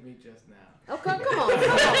just came to me just now. Okay,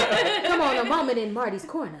 come on, a moment in Marty's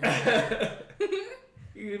corner.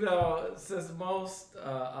 You know, since most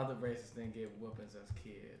other races didn't get whoopings as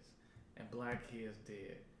kids, and black kids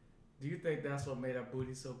did, do you think that's what made our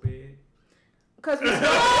booty so big? Because we're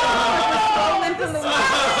scrolling from the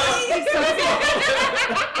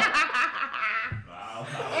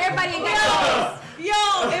Everybody ain't got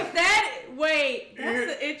Wait,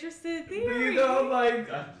 that's an interesting theory. You know, like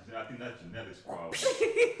I think that's genetics problem.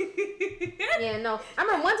 Yeah, no. I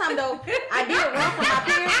remember one time though, I did run from my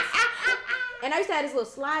parents, and I used to have this little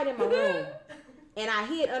slide in my room, and I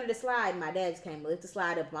hid under the slide. And my dad just came to lift the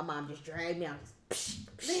slide up. My mom just dragged me out.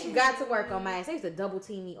 Just got to work on my ass. They used to double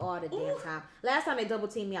team me all the damn time. Last time they double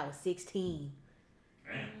teamed me, I was 16.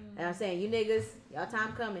 Damn. And I'm saying, you niggas, y'all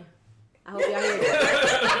time coming. I hope y'all hear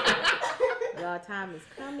that. Y'all time is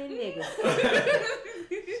coming, niggas.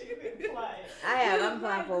 I'm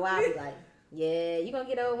playing for a while. I be like, yeah, you gonna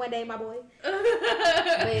get over one day, my boy.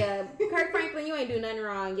 But yeah, Kirk Franklin, you ain't do nothing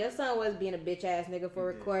wrong. Your son was being a bitch ass nigga for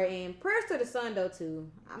recording. Prayers to the son though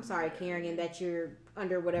too. I'm sorry, Karen, that you're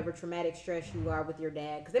under whatever traumatic stress you are with your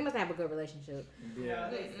dad, because they must have a good relationship. Yeah,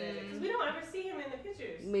 they said it. Because we don't ever see him in the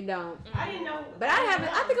pictures. We don't. I didn't know. But I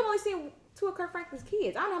think I've only seen 2 of Kirk Franklin's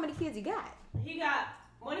kids. I don't know how many kids he got. He got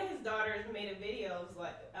one of his daughters made a video of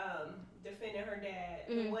like defending her dad.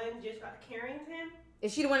 Mm-hmm. The one just got Carrington.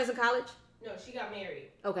 Is she the one that's in college? No, she got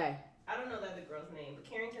married. Okay. I don't know the other girl's name, but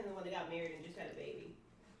Carrington's the one that got married and just had a baby.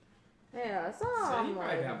 Yeah, so he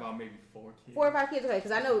probably got about maybe 4 kids. 4 or 5 kids, okay,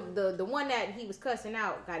 because I know the one that he was cussing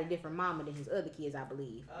out got a different mama than his other kids, I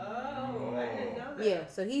believe. Oh, I didn't know that. Yeah,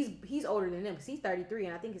 so he's older than them, because he's 33,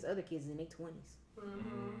 and I think his other kids is in their 20s.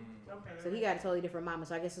 Mm-hmm. Okay. So he got a totally different mama.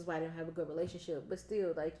 So I guess that's why they don't have a good relationship. But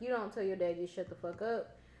still, like, you don't tell your dad just shut the fuck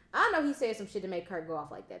up. I know he said some shit to make Kurt go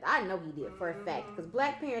off like that. I know he did for a fact. Because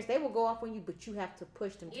black parents, they will go off on you, but you have to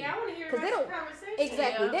push them to. Yeah, I want to hear Because they don't. conversation.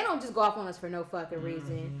 Exactly. Yeah. They don't just go off on us for no fucking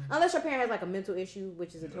reason. Unless your parent has like a mental issue,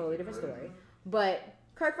 which is a totally different story. But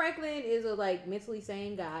Kirk Franklin is a like mentally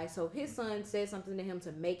sane guy, so his son said something to him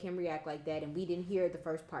to make him react like that, and we didn't hear the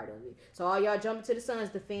first part of it. So all y'all jumping to the son's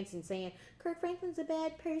defense and saying Kirk Franklin's a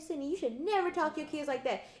bad person and you should never talk to your kids like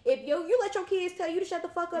that. If you let your kids tell you to shut the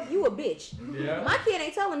fuck up, you a bitch. Yeah. My kid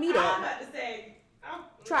ain't telling me I'm that. about to say.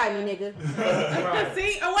 Try me, nigga. Right.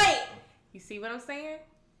 See? Oh, wait. You see what I'm saying?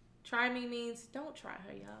 Try me means don't try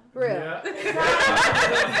her, y'all. For real. Yeah.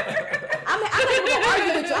 I'm not even gonna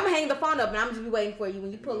argue with you. I'm gonna hang the phone up and I'm just be waiting for you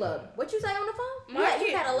when you pull up. What you say on the phone?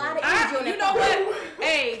 You got a lot of energy on that You know phone. what?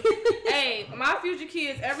 hey, my future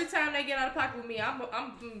kids, every time they get out of pocket with me, I'm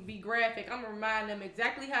gonna be graphic. I'm gonna remind them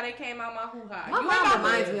exactly how they came out my hoo-ha. My mom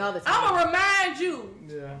reminds me all the time. I'm gonna remind you.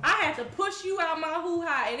 Yeah. I had to push you out my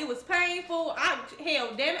hoo-ha and it was painful. Hell,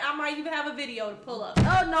 damn it, I might even have a video to pull up.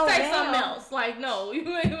 Oh no, Say damn. something else. Like, no.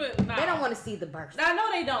 Nah. They don't want to see the burst. I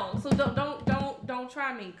know they don't. So don't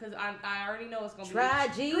try me because I already know it's gonna Try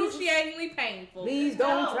be Jesus. excruciatingly painful. Please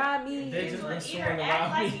don't No. try me. They just been Either sworn act around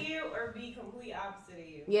like me. you or be complete opposite of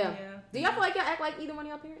you. Yeah. Do y'all feel like y'all act like either one of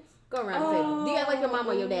y'all parents? Go around the table. Do you act like your mama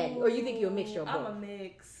or your daddy? Or you think you're a mixture of I'm both? a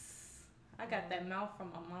mix. I got that mouth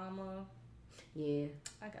from my mama. Yeah.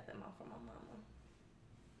 I got that mouth from my mama.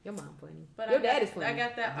 Your mom funny. But Your I dad got, is funny. I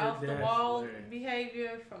got that Your off the dad's wall hilarious.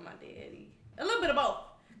 behavior from my daddy. A little bit of both.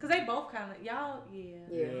 Cause they both kind of y'all. Yeah.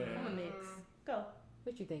 Yeah. I'm a mix. Go.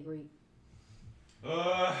 What you think, Reed?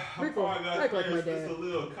 I Rico, probably got like my it's dad. a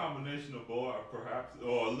little combination of both, perhaps,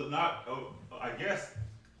 or not. I guess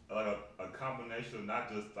like a combination of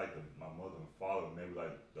not just like my mother and father, maybe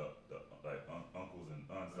like the uncles and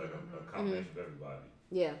aunts, like a combination of everybody.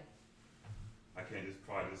 Yeah. I can't just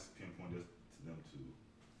probably just pinpoint this to them two.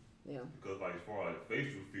 Yeah. Because like as far as like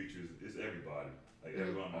facial features, it's everybody. Like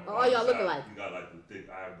everyone on my All y'all look side, alike. You got like the thick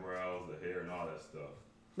eyebrows, the hair, and all that stuff.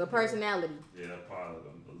 The personality. Yeah, probably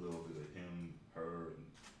like a little bit of him, her, and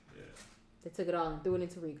yeah. They took it all and threw it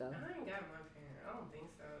into Rico. I ain't got my parent. I don't think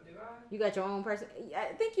so. Do I? You got your own person.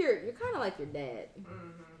 I think you're kind of like your dad.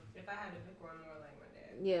 If I had to pick one, more like my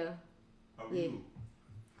dad. Yeah. How are Yeah. you?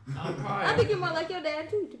 I'm I probably, think you're more like your dad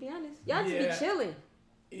too, to be honest. Y'all just Yeah. be chilling.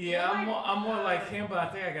 yeah, I'm more like him, but I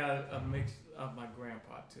think I got a mix of my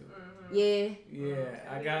grandpa too. Yeah. Yeah,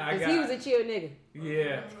 I got. Cause he was a chill nigga.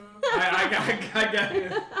 Yeah, I got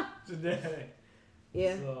it today.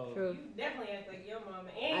 Yeah. So- True. You definitely act like your mama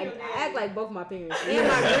I and your dad. act like both my parents and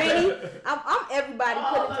my granny. I'm everybody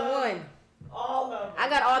put into one. all of them. I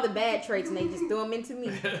got all the bad traits and they just threw them into me.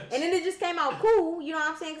 And then it just came out cool, you know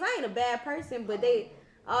what I'm saying? Because I ain't a bad person, but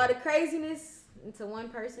all the craziness into one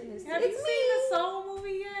person is Have you it's seen me. the Soul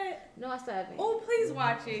movie yet? No, I still haven't. Oh, please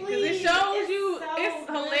watch it because Please, it shows it's you. so It's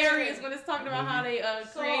good. hilarious when it's talking about how they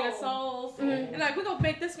create a Soul. soul. And like we're gonna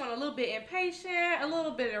make this one a little bit impatient, a little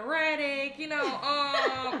bit erratic. You know,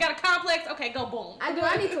 got a complex. Okay, go boom. I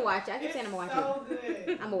need to watch it. I keep It's saying I'm gonna watch so good. it.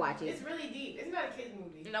 I'm gonna watch it. It's really deep. It's not a kid's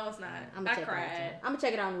movie. No, it's not. I'm I gonna check it out. cried. too. I'm gonna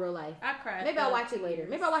check it out in real life. I cried. Maybe I'll for watch it later.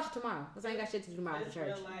 Maybe I'll watch it tomorrow. Cause I ain't got shit to do tomorrow for It's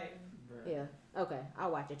church. real life. Yeah. Okay.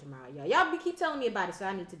 I'll watch it tomorrow, y'all. Y'all keep telling me about it, so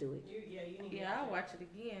I need to do it. You need Yeah, to I'll watch it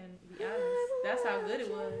again. To be honest, that's how good it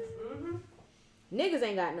was. Niggas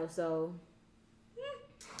ain't got no soul.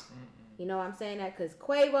 You know what I'm saying that? Cause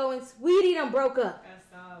Quavo and Sweetie done broke up. That's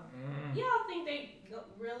all. Y'all think they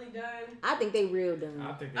really done? I think they real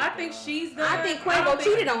done. I think she's done. I think I Quavo don't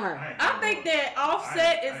think- cheated on her. I think that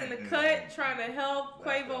Offset I is in ain't the think cut that. trying to help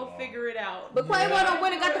That's Quavo all. figure it out. But Quavo Yeah. done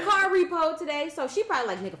went and got the car repoed today, so she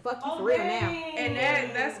probably like, nigga, fuck you for real now. And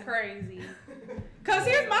that's crazy. Cause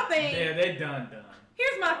here's my thing. Yeah, they done.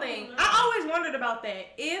 Here's my thing. I always wondered about that.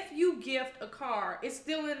 If you gift a car, it's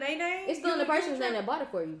still in their name. It's still in the person's name that bought it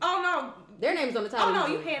for you. Oh no. Their name's on the top. Oh of no,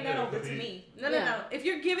 the you deed. hand that Yeah, over to but me. No. Yeah. If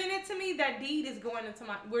you're giving it to me, that deed is going into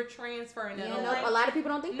my. We're transferring that Yeah, over. no, a lot of people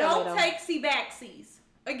don't think that No way, though. takesy backsies.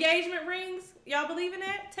 Engagement rings. Y'all believe in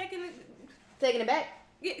that? Taking it. Taking it back?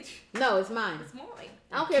 Yeah, No, it's mine. it's mine.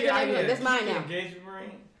 I don't care if your name is on it. That's mine now. Engagement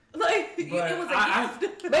ring. Like it But was a I-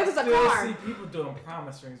 gift. But it was a Still car. see people doing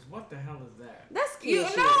promise rings. What the hell is that? That's You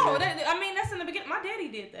cute. know, I mean that's in the beginning. My daddy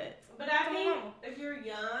did that. But I Come think on. if you're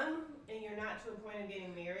young and you're not to a point of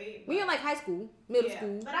getting married. When you're in like high school, middle yeah.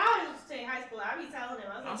 school. But I always say high school. I be telling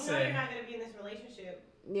them, I was like, I'll you know, say- you're not gonna be in this relationship.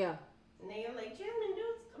 Yeah. And they're like, Jalen, dude.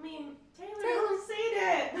 I mean, Taylor, Taylor. don't say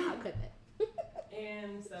that. I'll cut that.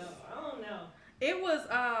 And so I don't know. It was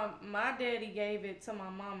my daddy gave it to my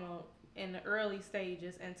mama in the early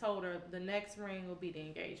stages and told her the next ring will be the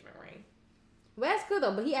engagement ring. Well, that's good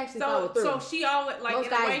though, but he actually followed through. So she always like Most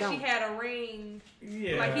in a way guys she don't. had a ring.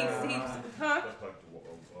 Yeah. Like he's huh?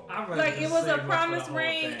 Like it was a promise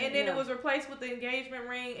ring, and then it was replaced with the engagement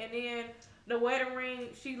ring, and then the wedding ring.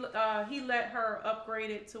 He let her upgrade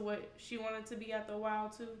it to what she wanted to be after a while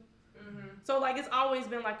too. Mm-hmm. So like it's always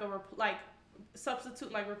been like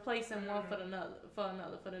substitute, like replacing one for the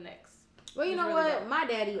next. Well, you know really what? dope. My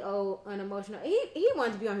daddy, unemotional. He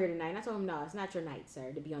wanted to be on here tonight. And I told him, no, it's not your night, sir,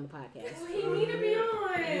 to be on the podcast. Well, he need to be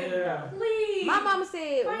on. Yeah. Please. My mama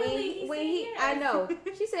said Finally, when he he said yes. I know.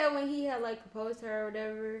 She said when he had like proposed to her or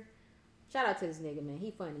whatever. Shout out to this nigga, man.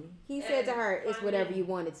 He funny. He said to her, "It's whatever you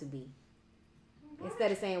want it to be." What?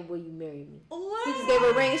 Instead of saying, "Will you marry me?" What? He just gave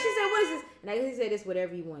her a ring, and she said, "What is this?" And he said, "It's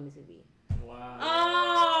whatever you want it to be." Wow.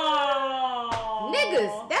 Oh.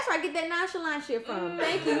 Niggas. That's where I get that nonchalant shit from.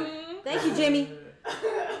 Thank you, Mm-hmm. Jimmy.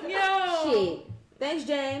 Yo. Shit. Thanks,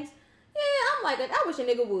 James. Yeah, I'm like, I wish a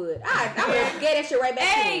nigga would. I would get that shit right back to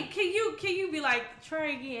Hey, him. can you be like, try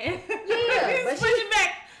again? Yeah, but Push she- it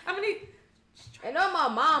back. I mean, And on my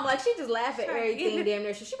mom, like, she just laughed at Sure. everything damn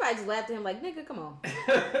near. She probably just laughed at him like, nigga, come on.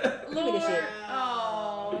 Lord. this shit.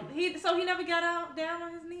 Oh, he never got down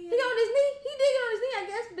on his knees. He on his knee. He did get on his knee, I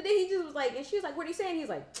guess. But then he just was like, and she was like, what are you saying? He's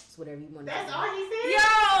like, it's whatever you want to That's do. all he said?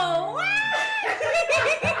 Yo.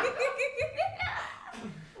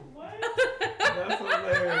 What? That's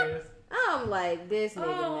hilarious. I'm like, this nigga,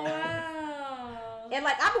 Oh man. wow. And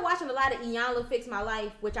like, I've been watching a lot of Iyanla Fix My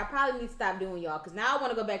Life, which I probably need to stop doing, y'all, because now I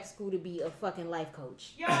want to go back to school to be a fucking life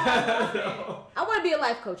coach. Yo, I love it. I want to be a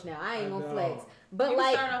life coach now. I ain't I gonna know. flex. But You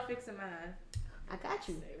like, start off fixing mine. I got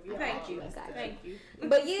you. Thank you. I got you. Thank you.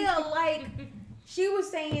 But yeah, like she was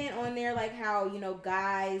saying on there, like how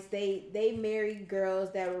guys they marry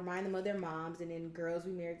girls that remind them of their moms, and then girls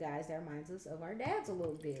we marry guys that reminds us of our dads a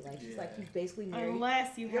little bit. Like she's like you basically married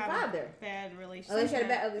Unless you your have father. a bad relationship. Unless you had a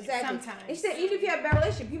bad exactly. Sometimes. And she said even if you have a bad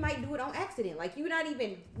relationship, you might do it on accident. Like you not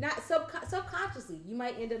subconsciously, you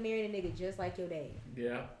might end up marrying a nigga just like your dad.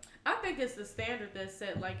 Yeah. I think it's the standard that's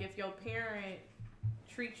set. Like if your parent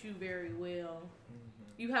treats you very well,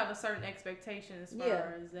 you have a certain expectation as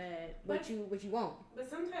far as that. What you want. But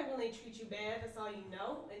sometimes when they treat you bad, that's all you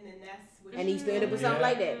know, and then that's what And you you still end up with something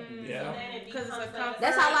like that. Yeah. So then it 'Cause it's becomes a like comfort.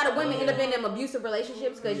 That's how a lot of women end up in them abusive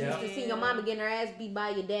relationships because you Yeah. used to see your mama getting her ass beat by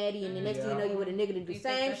your daddy, and the next thing you know, you with a nigga to do You think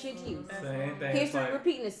same that's shit to you. Same thing. It's History like,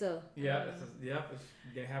 repeating itself. yeah.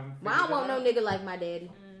 They haven't. Well, I don't want no nigga like my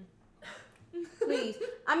daddy. Please.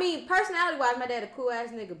 I mean, personality wise, my dad a cool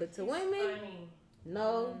ass nigga, but to women, funny.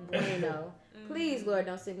 no bueno. Please, Lord,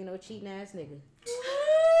 don't send me no cheating ass nigga.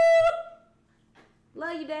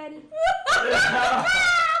 Love you, daddy.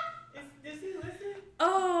 Does he listen?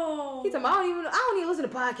 Oh. He told me I don't even listen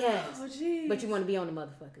to podcasts. Oh jeez. But you want to be on the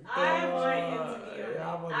motherfucker. I want him to be yeah, I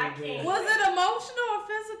on. wanna I do can't. it. Was it emotional or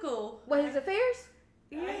physical? What, his affairs?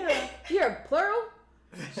 Yeah. You're plural?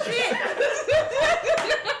 Shit.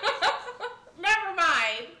 Never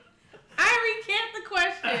mind. I recant the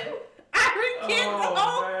question. I recant the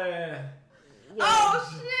whole. Man. Yeah.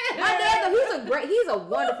 Oh shit. My dad, though, he's a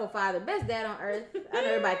wonderful father. Best dad on earth. I know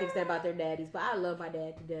everybody thinks that about their daddies, but I love my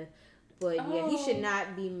dad to death. But yeah, he should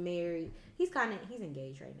not be married. He's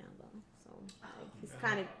engaged right now, though. So he's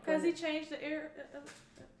kind of. Because he changed the air.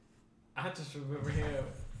 I just remember him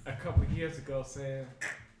a couple years ago saying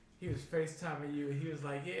he was FaceTiming you, and he was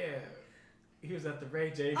like, "Yeah." He was at the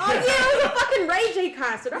Ray J. Oh yeah, it was a fucking Ray J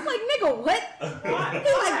concert. I'm like, nigga, what? He's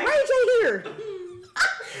like, Ray J here.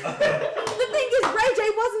 The thing is, Ray J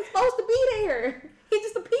wasn't supposed to be there. He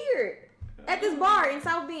just appeared at this bar in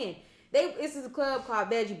South Bend. This is a club called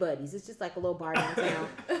Veggie Buddies. It's just like a little bar downtown.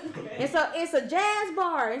 And so it's a jazz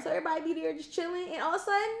bar, and so everybody be there just chilling. And all of a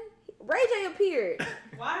sudden, Ray J appeared.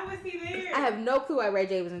 Why was he there? I have no clue why Ray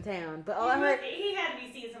J was in town, but all I heard. He had to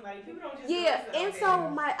be seeing somebody. People don't just. Yeah, do and stuff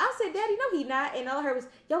so I said, Daddy, no, he not. And all I heard was,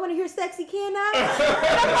 y'all want to hear Sexy Can I? And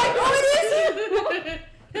I'm like, oh, it is.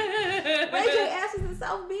 Ray J ass is in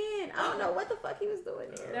South Bend. I don't know what the fuck he was doing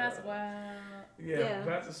there. That's wild. Yeah,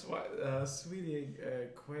 back to Sweetie and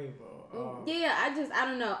Quavo. Yeah, I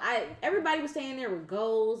don't know. Everybody was saying there were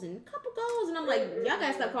goals and a couple goals, and I'm like, y'all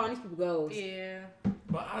gotta stop calling these people goals. Yeah.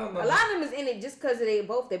 But I don't know. A lot of them is in it just because they're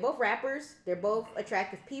both rappers. They're both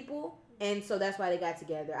attractive people. And so that's why they got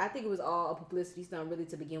together. I think it was all a publicity stunt really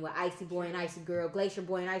to begin with. Icy Boy and Icy Girl, Glacier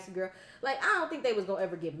Boy and Icy Girl. Like, I don't think they was going to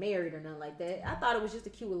ever get married or nothing like that. I thought it was just a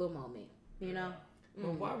cute little moment, you know?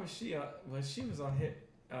 But why was she when she was on her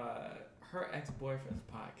ex-boyfriend's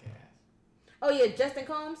podcast? Oh, yeah, Justin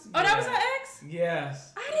Combs? Oh, that was her ex?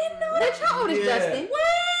 Yes. I didn't know Bitch, how old is Justin?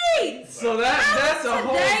 Wait! Wait. So that's a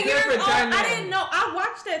whole different dynamic. I didn't know. I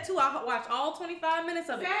watched that too. I watched all 25 minutes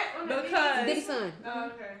of it because Diddy's son. Oh,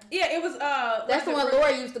 okay. yeah, it was That's the one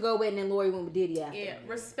Lori used to go with, and then Lori went with Diddy after. Yeah,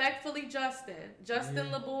 respectfully, Justin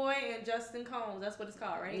LeBoy and Justin Combs. That's what it's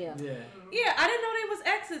called, right? Yeah. Yeah, I didn't know they was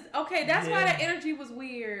exes. Okay, that's why that energy was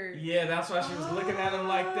weird. Yeah, that's why she was looking at him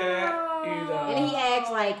like that. You know. And then he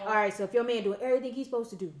asked like, all right, so if your man doing everything he's supposed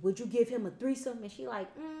to do, would you give him a threesome? And she like,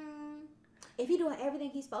 if he doing everything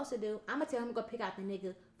he's supposed to do, I'm gonna tell him to go pick out the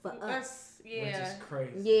nigga for us. Yeah. Which is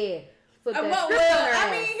crazy. Yeah. Put that Well, script on her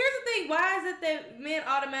I mean, ass. here's the thing. Why is it that men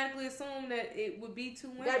automatically assume that it would be two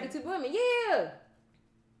women? Gotta be two women. Yeah.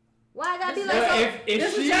 Why I gotta be This like is- so? If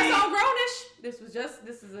This was she, just on Grownish.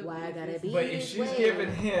 This is a. Why I gotta be? but if this she's way?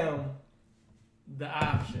 giving him the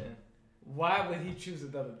option, why would he choose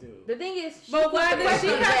another dude? The thing is, But why does she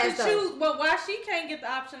have have to choose? But why she can't get the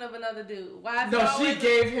option of another dude? Why? Is it No, she always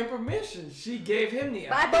gave him permission. She gave him the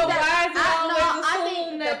But I option. think But why is it always I assumed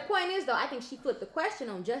think that- the point is though, I think she flipped the question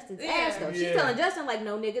on Justin's Yeah. ass though. She's Yeah. telling Justin like,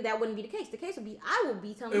 no nigga, that wouldn't be the case. The case would be I would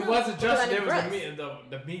be telling It him, wasn't because I Justin. It need was rest.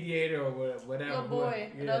 the mediator or whatever. Little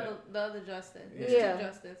boy, Yeah. the other Justin. There's Yeah. two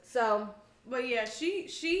Justins. So But yeah,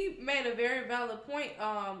 she made a very valid point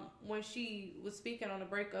when she was speaking on the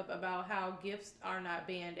breakup about how gifts are not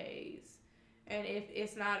band-aids. And if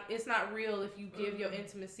it's not real if you give your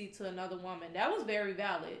intimacy to another woman. That was very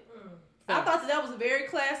valid. I thought that was a very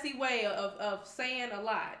classy way of saying a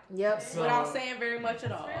lot yep. So- without saying very much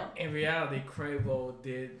at all. In reality, Quavo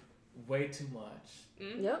did way too much.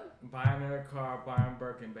 Yep. Buying her a car, buying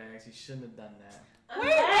Birkin bags. He shouldn't have done that.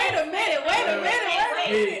 Wait a minute.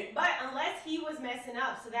 Wait. But unless he was messing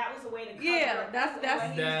up, so that was a way to cover Yeah, up that's what he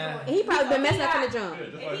was that- doing. And he probably been messing up from the Yeah, jump.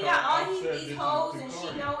 just If like he got how all Offset did these to hoes and Cardi.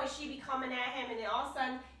 she know and she be coming at him and then all of a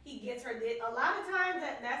sudden he gets her. A lot of times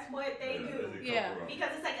that's what they do. Yeah. Because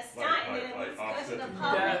it's like a stunt and then it looks good to the Offset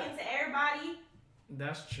public that- and to everybody.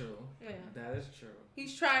 That's true. Yeah. That is true.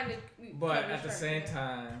 He's trying to. But cover at the his same tracks.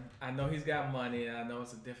 time, I know he's got money, and I know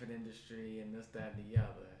it's a different industry, and this, that, and the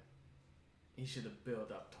other. He should have built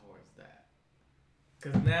up towards that.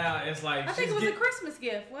 Because now it's like I think it was a Christmas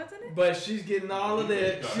gift, wasn't it? but she's getting all of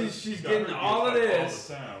this. She's getting all of this.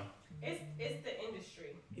 It's the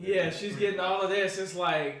industry. Yeah, she's getting all of this. It's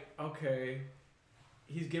like, okay,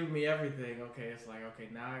 he's giving me everything. Okay, it's like, okay,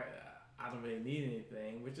 now I don't really need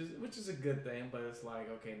anything, which is a good thing. But it's like,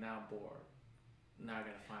 okay, now I'm bored. Now I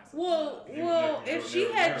gotta find something. Well, if she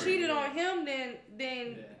had married, cheated yeah. on him,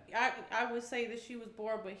 then I would say that she was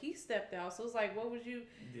bored, but he stepped out. So it's like, what would you?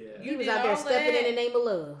 Yeah. He was did out there all stepping that. in the name of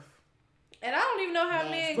love. And I don't even know how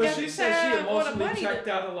men But got she the said she time or the emotionally money checked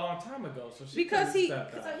to, out a long time ago, so she Because could've he-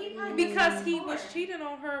 stepped out. So he probably because he bored. was cheating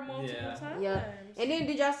on her multiple Yeah. times. Yeah. And then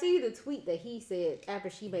did y'all see the tweet that he said after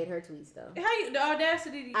she made her tweets though? How you, the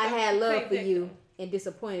audacity? I had love play for victim. you and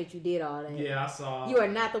disappointed you did all that. Yeah, I saw. You are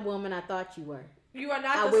not the woman I thought you were. You are I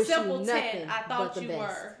not the wish you simpleton nothing I but thought the you best.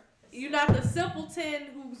 were. You're not the simpleton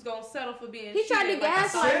who's gonna settle for being. He tried to cheated like I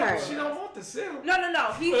gaslight thought you her. were. She don't want the silk.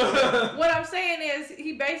 No. He. What I'm saying is,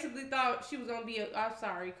 he basically thought she was gonna be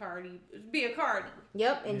Cardi. Be a Cardi.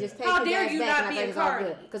 Yep, and Yeah. just take How his dare ass you back not and I be think a it's all Cardi?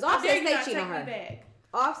 good. Because How dare Offset you stay not cheating on take me her. back?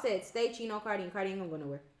 Offset stay cheating on Cardi and Cardi ain't gonna go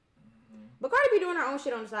nowhere. But Cardi be doing her own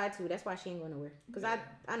shit on the side too. That's why she ain't going nowhere. Because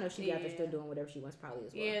I know she be out there still doing whatever she wants probably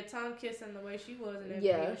as well. Yeah, tongue kissing the way she was and everything.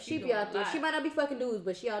 Yeah, she be doing out a there. lot. She might not be fucking dudes,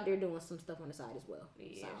 but she out there doing some stuff on the side as well.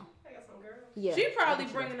 Yeah. So, I got some girls. yeah. She I probably think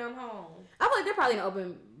she bringing does. them home. I feel like they're probably in an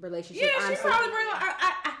open relationship. Yeah, she honestly. probably bringing.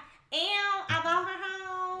 I brought her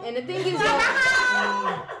home. And the thing is, Ew.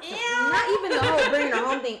 not even the whole bringing her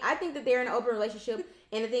home thing. I think that they're in an open relationship,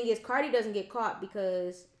 and the thing is, Cardi doesn't get caught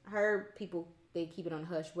because her people they keep it on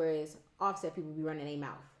hush, whereas Offset people be running their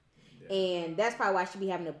mouth, and that's probably why she be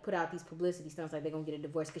having to put out these publicity stunts like they're gonna get a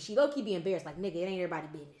divorce because she low key be embarrassed, like nigga, it ain't everybody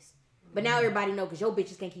business. But now everybody know because your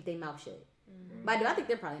bitches can't keep their mouth shut. But I think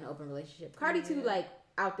they're probably in an open relationship. Cardi too, like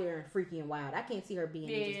out there and freaky and wild. I can't see her being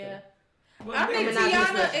in just Yeah. But I think I'm not Tiana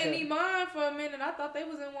just and relationship. Iman for a minute, I thought they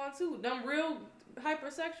was in one too. Them real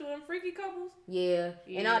hypersexual and freaky couples. yeah.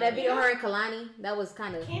 And all that video, Yeah. her and Kalani, that was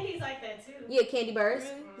kind of Candy's like that too. yeah, Candy Burst.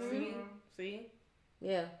 Really? See?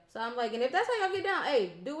 Yeah. So I'm like, and if that's how y'all get down,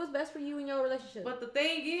 hey, do what's best for you in your relationship. But the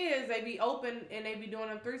thing is, they be open and they be doing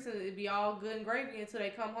them threesomes. It be all good and gravy until they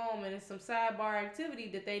come home and it's some sidebar activity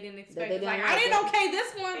that they didn't expect. they It's didn't like, I like didn't it. okay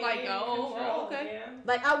this one. They Like, in oh, control, okay. Yeah.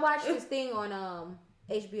 Like I watched this thing on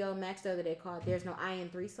HBO Max the other day called "There's No I in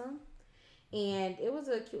Threesome," and it was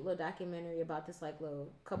a cute little documentary about this like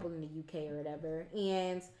little couple in the UK or whatever.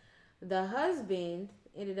 And the husband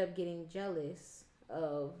ended up getting jealous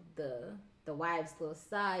of the wife's little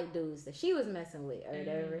side dudes that she was messing with or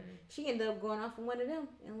whatever. She ended up going off on one of them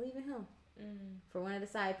and leaving him. for one of the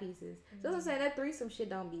side pieces. So as I'm saying, that threesome shit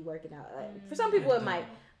don't be working out. For some people it might,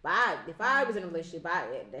 but if I was in a relationship,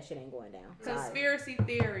 that shit ain't going down. Conspiracy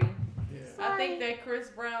theory. Yeah. I think that Chris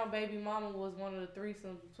Brown baby mama was one of the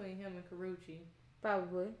threesomes between him and Karuchi.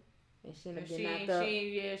 Probably. And she ended up getting knocked up.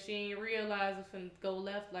 She ain't realize it finna go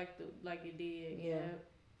left like it did. Yeah.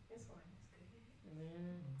 This one is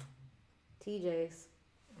good. TJ's.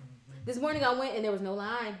 This morning I went and there was no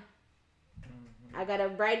line. I got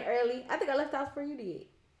up bright and early. I think I left the house before you did.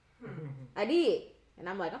 I did. And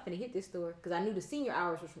I'm like, I'm finna hit this store. Because I knew the senior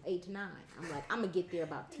hours was from 8 to 9. I'm like, I'm going to get there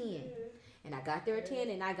about 10. And I got there at 10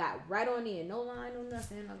 and I got right on in. No line, no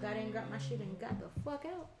nothing. I got in, got my shit, and got the fuck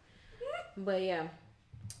out. But yeah.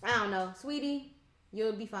 I don't know. Sweetie,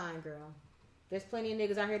 you'll be fine, girl. There's plenty of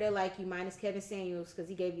niggas out here that like you, minus Kevin Samuels, because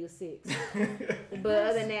he gave you a 6. But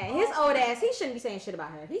other than that, his old ass, he shouldn't be saying shit about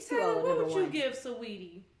her. He's too old, what number would one. you give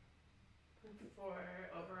Sweetie? For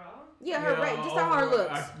overall? Yeah, her rate, just on her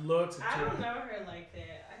looks. I don't know her like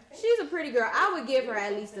that. I think She's a pretty girl. I would give her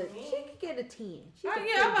at least she could get a 10. She's a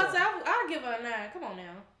I'm about to pretty say, girl. I'll give her a 9. Come on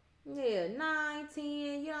now. Yeah, 9, 10,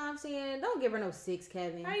 you know what I'm saying? Don't give her no 6,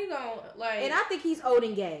 Kevin. How you gonna, like... And I think he's old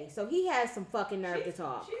and gay, so he has some fucking nerve to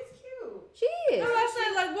talk. She's cute. She is. I was about to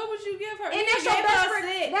say, like, what would you give her? And that's your best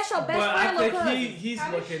friend. That's your best But friend. I little think cousin. he's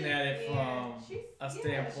How does looking she- at it from she's- a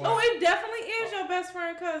standpoint. Oh, it definitely is your best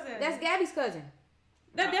friend cousin. That's Gabby's cousin.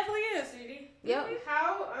 That definitely is. Yep.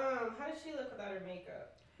 How does she look without her makeup?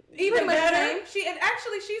 Even Pretty much the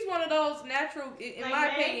better. She's one of those natural, in Like my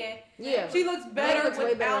Meg? opinion. Yeah. She looks better looks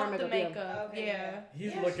way better without with the her makeup. Okay, Yeah.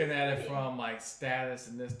 He's Yeah, looking she's at it pretty. from like status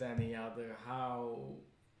and this, that, and the other.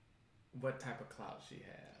 What type of clout she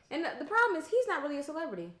has. And the problem is, he's not really a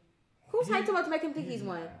celebrity. Who's hyped him up to make him think he's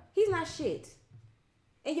one? He's not shit.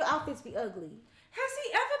 And your outfits be ugly. Has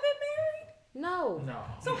he ever been married? No. No.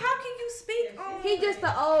 So how can you speak on... He just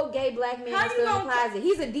the old gay black man How that's you still in the gonna- closet.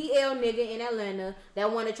 He's a DL nigga in Atlanta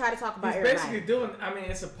that want to try to talk about He's everybody. basically doing. I mean,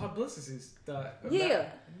 it's a publicity stunt. Yeah.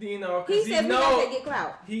 You know, He because said we got to get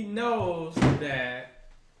clout. he knows that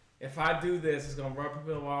if I do this, it's gonna rub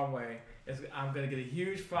people the wrong way. I'm gonna get a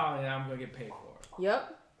huge following, and I'm gonna get paid for it.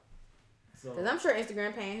 Yep. So Because I'm sure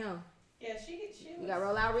Instagram paying him. Yeah, she You got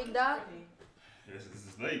roll out Reek Dog? Yes, this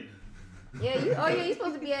is late. Yeah, you're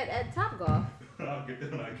supposed to be at Top Golf. I'll get there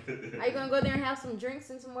when I get there. Are you going to go there and have some drinks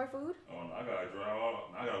and some more food? Oh, no, I gotta drive.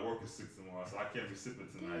 I gotta work at 6 tomorrow, so I can't be sipping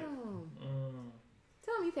tonight. Damn.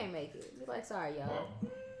 Tell him you can't make it. Be like, sorry, y'all.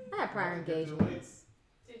 Well, I had prior engagements.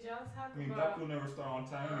 Did y'all talk I mean, black about people never start on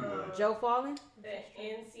time anyway. Joe Fallen? the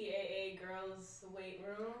NCAA girls' weight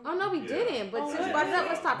room? Oh, no, we Yeah. didn't. But Oh, since yeah. you brought it up,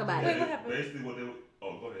 let's talk about Wait, it. what happened? Basically, what they.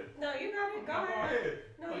 Oh, go ahead. No, you got it. Go No, ahead.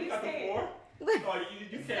 No, Oh, you got the say it. floor? Oh,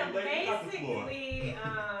 you can't So lay. You got the floor. basically,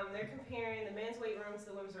 they're comparing the men's weight room to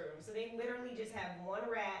the women's weight room. So they literally just have one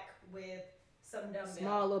rack with some dumbbells.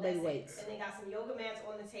 Small little baby That's it. weights. And they got some yoga mats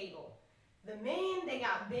on the table. The men, they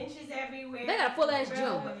got benches everywhere. They got a full-ass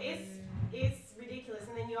Bro, gym. It's ridiculous.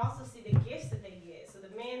 And then you also see the gifts that they get. So the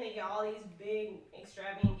men, they get all these big,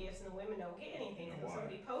 extravagant gifts, and the women don't get anything. So Why?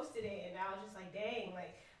 somebody posted it, and I was just like, dang,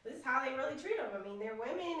 like, this is how they really treat them. I mean, they're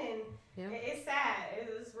women, and Yeah. it's sad.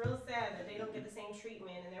 It's real sad that they don't get the same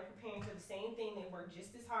treatment, and they're preparing for the same thing. They work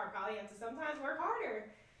just as hard. Probably have to sometimes work harder.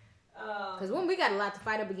 Because when we got a lot to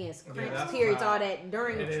fight up against, Yeah, cramps, that's periods, foul. all that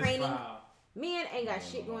during It is training, foul. men ain't got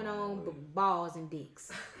shit going on but balls and dicks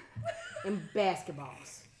and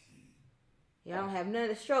basketballs. Y'all don't have none of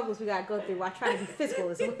the struggles we gotta go through while trying to be physical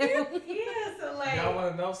as well. Yeah, so like, Y'all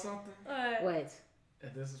want to know something? What?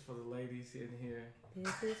 And this is for the ladies in here.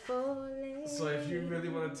 This is for ladies. So if you really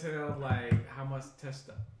want to tell like how much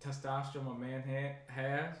testosterone a man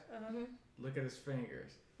has, Mhm. look at his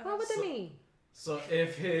fingers. What would that So- mean? So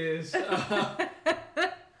if his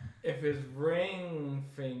if his ring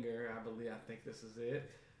finger, I think this is it,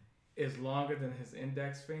 is longer than his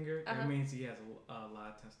index finger, that means he has a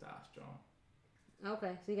lot of testosterone.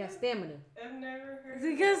 Okay, so you got stamina. I've never heard. Because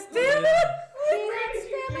He got stamina.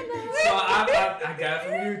 So I got it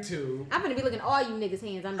from YouTube. I'm gonna be looking at all you niggas'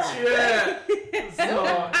 hands. I'm like, Yeah. So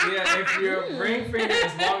yeah, if your ring finger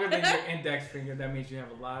is longer than your index finger, that means you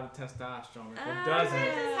have a lot of testosterone. If it That's doesn't,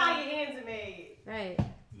 just how your hands are made. right.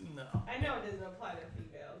 no. I know it doesn't apply to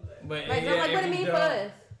females, but But Right, so yeah, I'm like, what if it you mean for don't-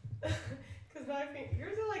 us? because my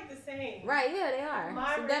fingers are like the same. Right, yeah, they are.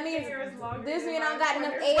 My So that ring means finger is longer this than mean I don't my got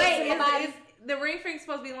enough pointer. eggs Wait, in my body. is the ring finger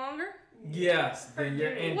supposed to be longer? Yes, then your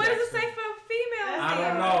What index. What does it say finger. for females? I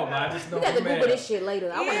don't know, but I just know We got to for Google men. this shit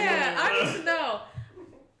later. I want to Yeah, know. I need to know.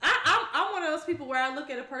 I'm one of those people where I look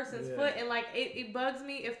at a person's Yeah. foot and like it bugs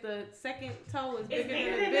me if the second toe is It's bigger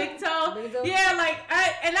bigger than the than big the- toe. Big toe? Yeah, like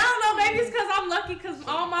I don't know, maybe it's because I'm lucky because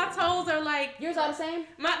all my toes are of like Yours all the same?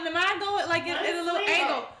 mine go like in a little Sleep.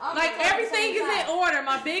 angle. Oh, Like okay. everything is in order.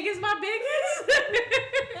 My big is my biggest.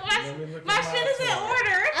 my shit is in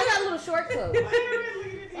order. I got a little short toe.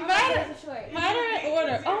 Mine Mine is short. are in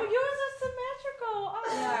order. Oh, yours is symmetrical. Oh.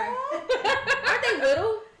 Aren't they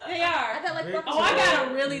little? They are. I got like Big fucking Oh, I toe. got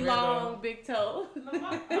a really Red long big toe.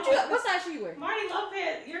 What size shoe you wear? Marty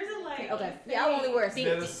Lopez, yours are like Okay. the Yeah, I only wear a same.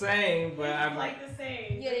 They're the same, but Yours I'm is like the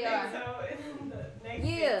same. Yeah, they are. So and the next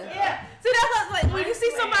Yeah. big toe. Yeah. See, that's what, like when you see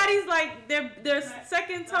Mine's somebody's like their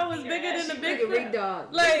second toe is feet are bigger than the ashy. big Look at foot. Rick Dog.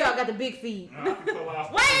 Like- Rick Dog got the big feet. Nah, I can pull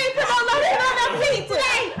out. Wait, put on lotion on their feet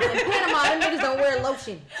today. In Panama, them niggas don't wear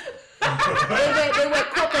lotion. They wear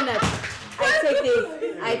coconuts.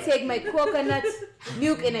 I take my coconut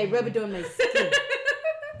milk and I rub it on my skin.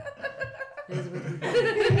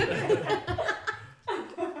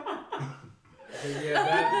 That's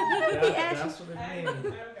what we do. that's what it I means. don't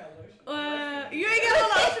got lotion. You ain't got no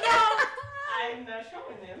lotion on. I'm not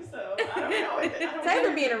showing them, so I don't know. I don't Taylor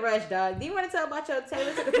know. be in a rush, dog. Do you want to tell about your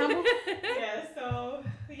Taylor took a tumble? Yeah, so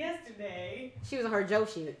yesterday She was on her Joe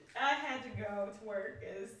shit. I had to go to work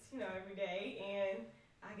as every day, and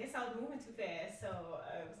I guess I was moving too fast, so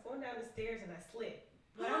I was going down the stairs and I slipped.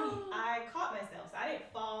 But I caught myself, so I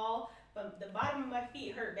didn't fall, but the bottom of my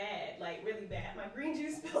feet hurt bad, like really bad. My green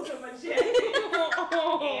juice spilled on my jacket,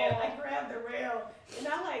 and I grabbed the rail, and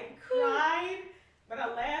I like cried, but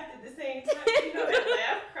I laughed at the same time. You know that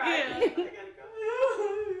laugh, cry. Yeah. I gotta go.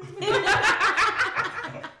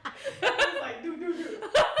 I was like, do.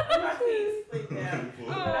 And my feet slid down.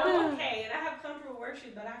 But I'm okay, and I have comfortable work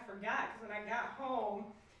shoes, but I forgot because when I got home,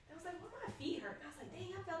 I was like, well, my feet hurt. And I was like,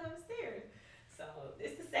 dang, I fell down the stairs. So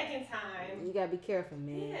it's the second time. You gotta be careful,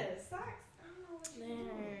 man. Yeah, socks. I don't know what you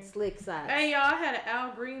do. Slick socks. Hey y'all, I had an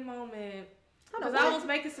Al Green moment. Hold on, Because I what? was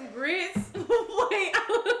making some grits. Wait.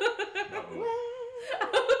 I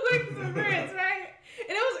was making some grits, right?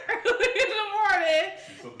 And it was early in the morning.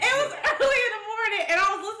 And I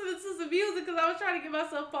was listening to some music because I was trying to get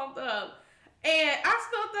myself pumped up. And I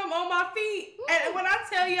spilled them on my feet. And when I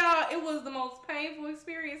tell y'all, it was the most painful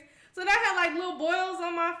experience. So now I had like little boils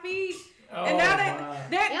on my feet. And now they're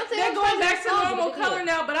going back to normal color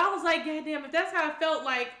now. But I was like, God damn, if that's how I felt,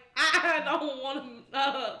 like, I don't want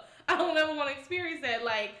to, I don't ever want to experience that.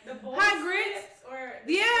 Like, The bowl high grits. slips or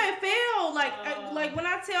Yeah, it felt like when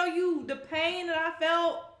I tell you the pain that I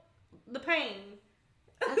felt, the pain.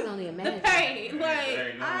 I can only The imagine. pain.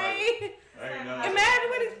 Like, imagine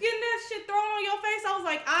when it's getting that shit thrown on your face. I was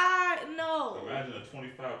like, I know. Imagine a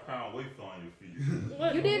 25-pound weight on your feet.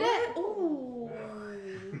 What? You did that? Ooh.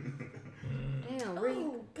 Damn, Reek.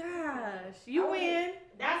 Oh, gosh. You win.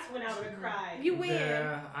 That's when I would have cried. You win.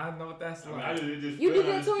 Yeah, I know what that's I mean, like. You did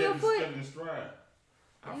that to your foot? In stride.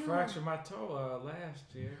 I fractured my toe last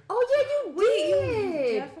year. Oh yeah, you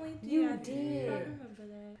did. Definitely did. You I did. I remember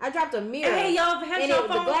that. I dropped a mirror. Hey, y'all had And your the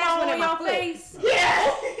phone glass went on in my your foot. face.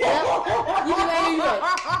 Yes. Yep. You be laying there, you like,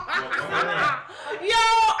 Yo,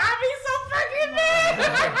 I be so fucking mad.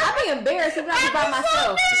 I be embarrassed if I be by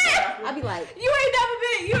myself. I be like, You ain't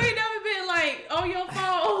never been like on your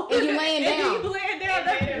phone. And you laying And down. you laying down.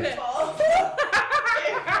 It made it fall.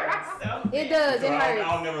 It hurts so it does, it hurts.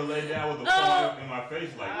 I'll never lay down with a phone in my face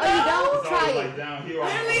like Oh, you don't? It's Try always it. like down here.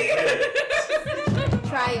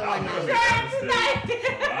 Try it one night. Try it tonight.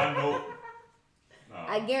 I know.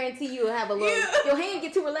 I guarantee you'll have a little. Your hand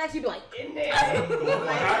get too relaxed. You be like, in there. What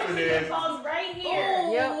happened It is, falls right here.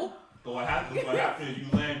 yep. what happens is you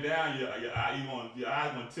laying down, your eyes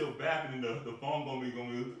gonna tilt back, and then the phone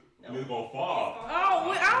gonna fall.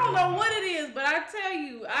 Oh, I don't know what it is, but I tell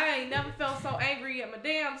you, I ain't never felt so angry at my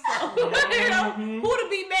damn self. You know, who to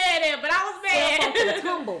be mad at? But I was Cell phone mad. to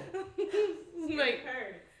tumble. It Like,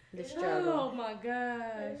 hurts. The struggle. oh my gosh.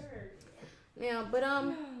 It hurts. Yeah, but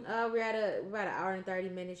we're at an hour and 30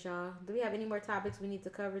 minutes, y'all. Do we have any more topics we need to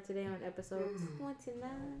cover today on episode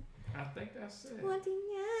 29? I think that's it. 29.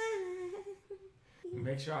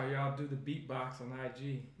 Make sure y'all do the beatbox on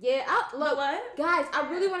IG. Yeah, look, What? guys, I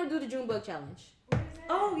really want to do the Junebug challenge. What is that?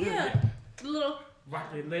 Oh yeah, little. Rock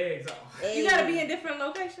your legs off. You gotta be in different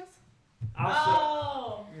locations.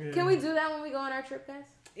 Oh. Yeah. Can we do that when we go on our trip, guys?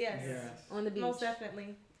 Yes, Yes. On the beach. most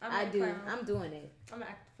definitely. I do. Clown. I'm doing it. I'm an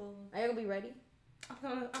active fool. Are you gonna be ready?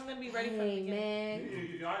 I'm gonna be ready for the Hey, beginning. man.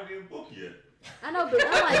 You ain't even booked yet. I know, but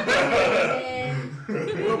I'm like, man.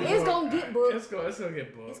 It's gonna get booked. It's gonna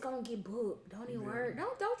get booked. It's gonna get booked. Don't even worry.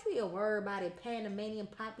 Don't you even worry about it, Panamanian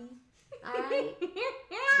Poppy. Alright?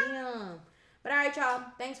 Yeah. But alright, y'all.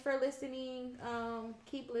 Thanks for listening.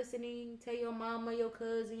 Keep listening. Tell your mama, your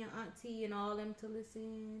cousin, your auntie, and all them to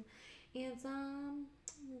listen. And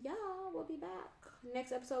y'all, we'll be back.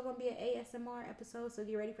 Next episode gonna be an ASMR episode, so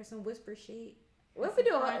get ready for some whisper shit. What if we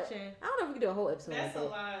do I don't know if we can do a whole episode. That's like a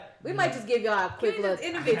that. lot. We might just give y'all a quick little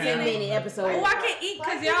 15-minute episode. Oh, I can't eat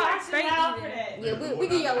because y'all straight eating. Yeah, we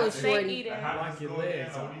give y'all a little Straight shorty. eating. Like your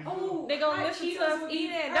legs. Oh, They gonna listen to us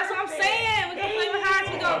eating. That's what I'm saying. We gonna flavor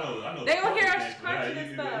highs. We go. They gonna hear us crunching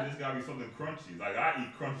and stuff. It's gotta be something crunchy. Like I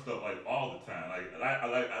eat crunch stuff like all the time. Like I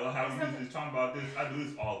like how you just talking about this. I do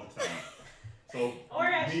this all the time. So or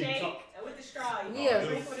a shake with the straw. Yeah.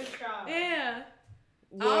 Drink with a straw. Yeah.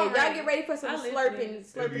 Yeah, y'all get ready for some slurping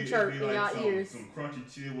chirp in y'all ears. Some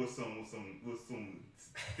crunchy chill with some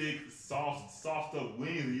thick soft stuff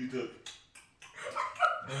wings and you just.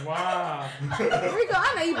 Wow. Rico,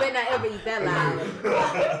 I know you better not ever eat that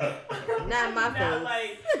loud. Not in my face. Not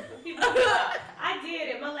like people. I did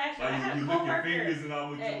it. My last year. I had a You lick your coworker. fingers and all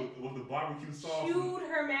with the barbecue sauce. Chewed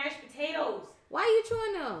her mashed potatoes. Why you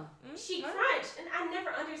chewing them? She crunched, and I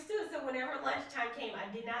never understood. So whenever lunchtime came, I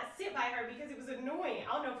did not sit by her because it was annoying.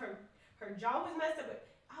 I don't know if her jaw was messed up, but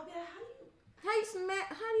I'll be like, how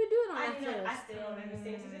do you do it on that test? I still don't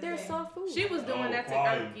understand. To this They're day. soft food. She was doing that to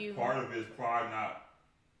irk you. Part of it's probably not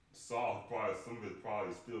soft. Probably some of it's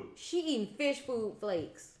probably still. She eating fish food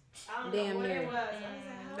flakes. I don't Damn know what near. it was. I was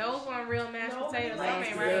like, Those weren't real mashed potatoes. like That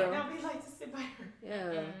ain't real. right. Nobody likes to sit by her.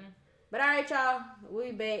 Yeah. But all right, y'all. We'll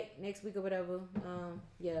be back next week or whatever.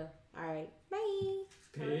 Yeah. All right. Bye.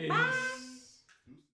 Peace. Bye.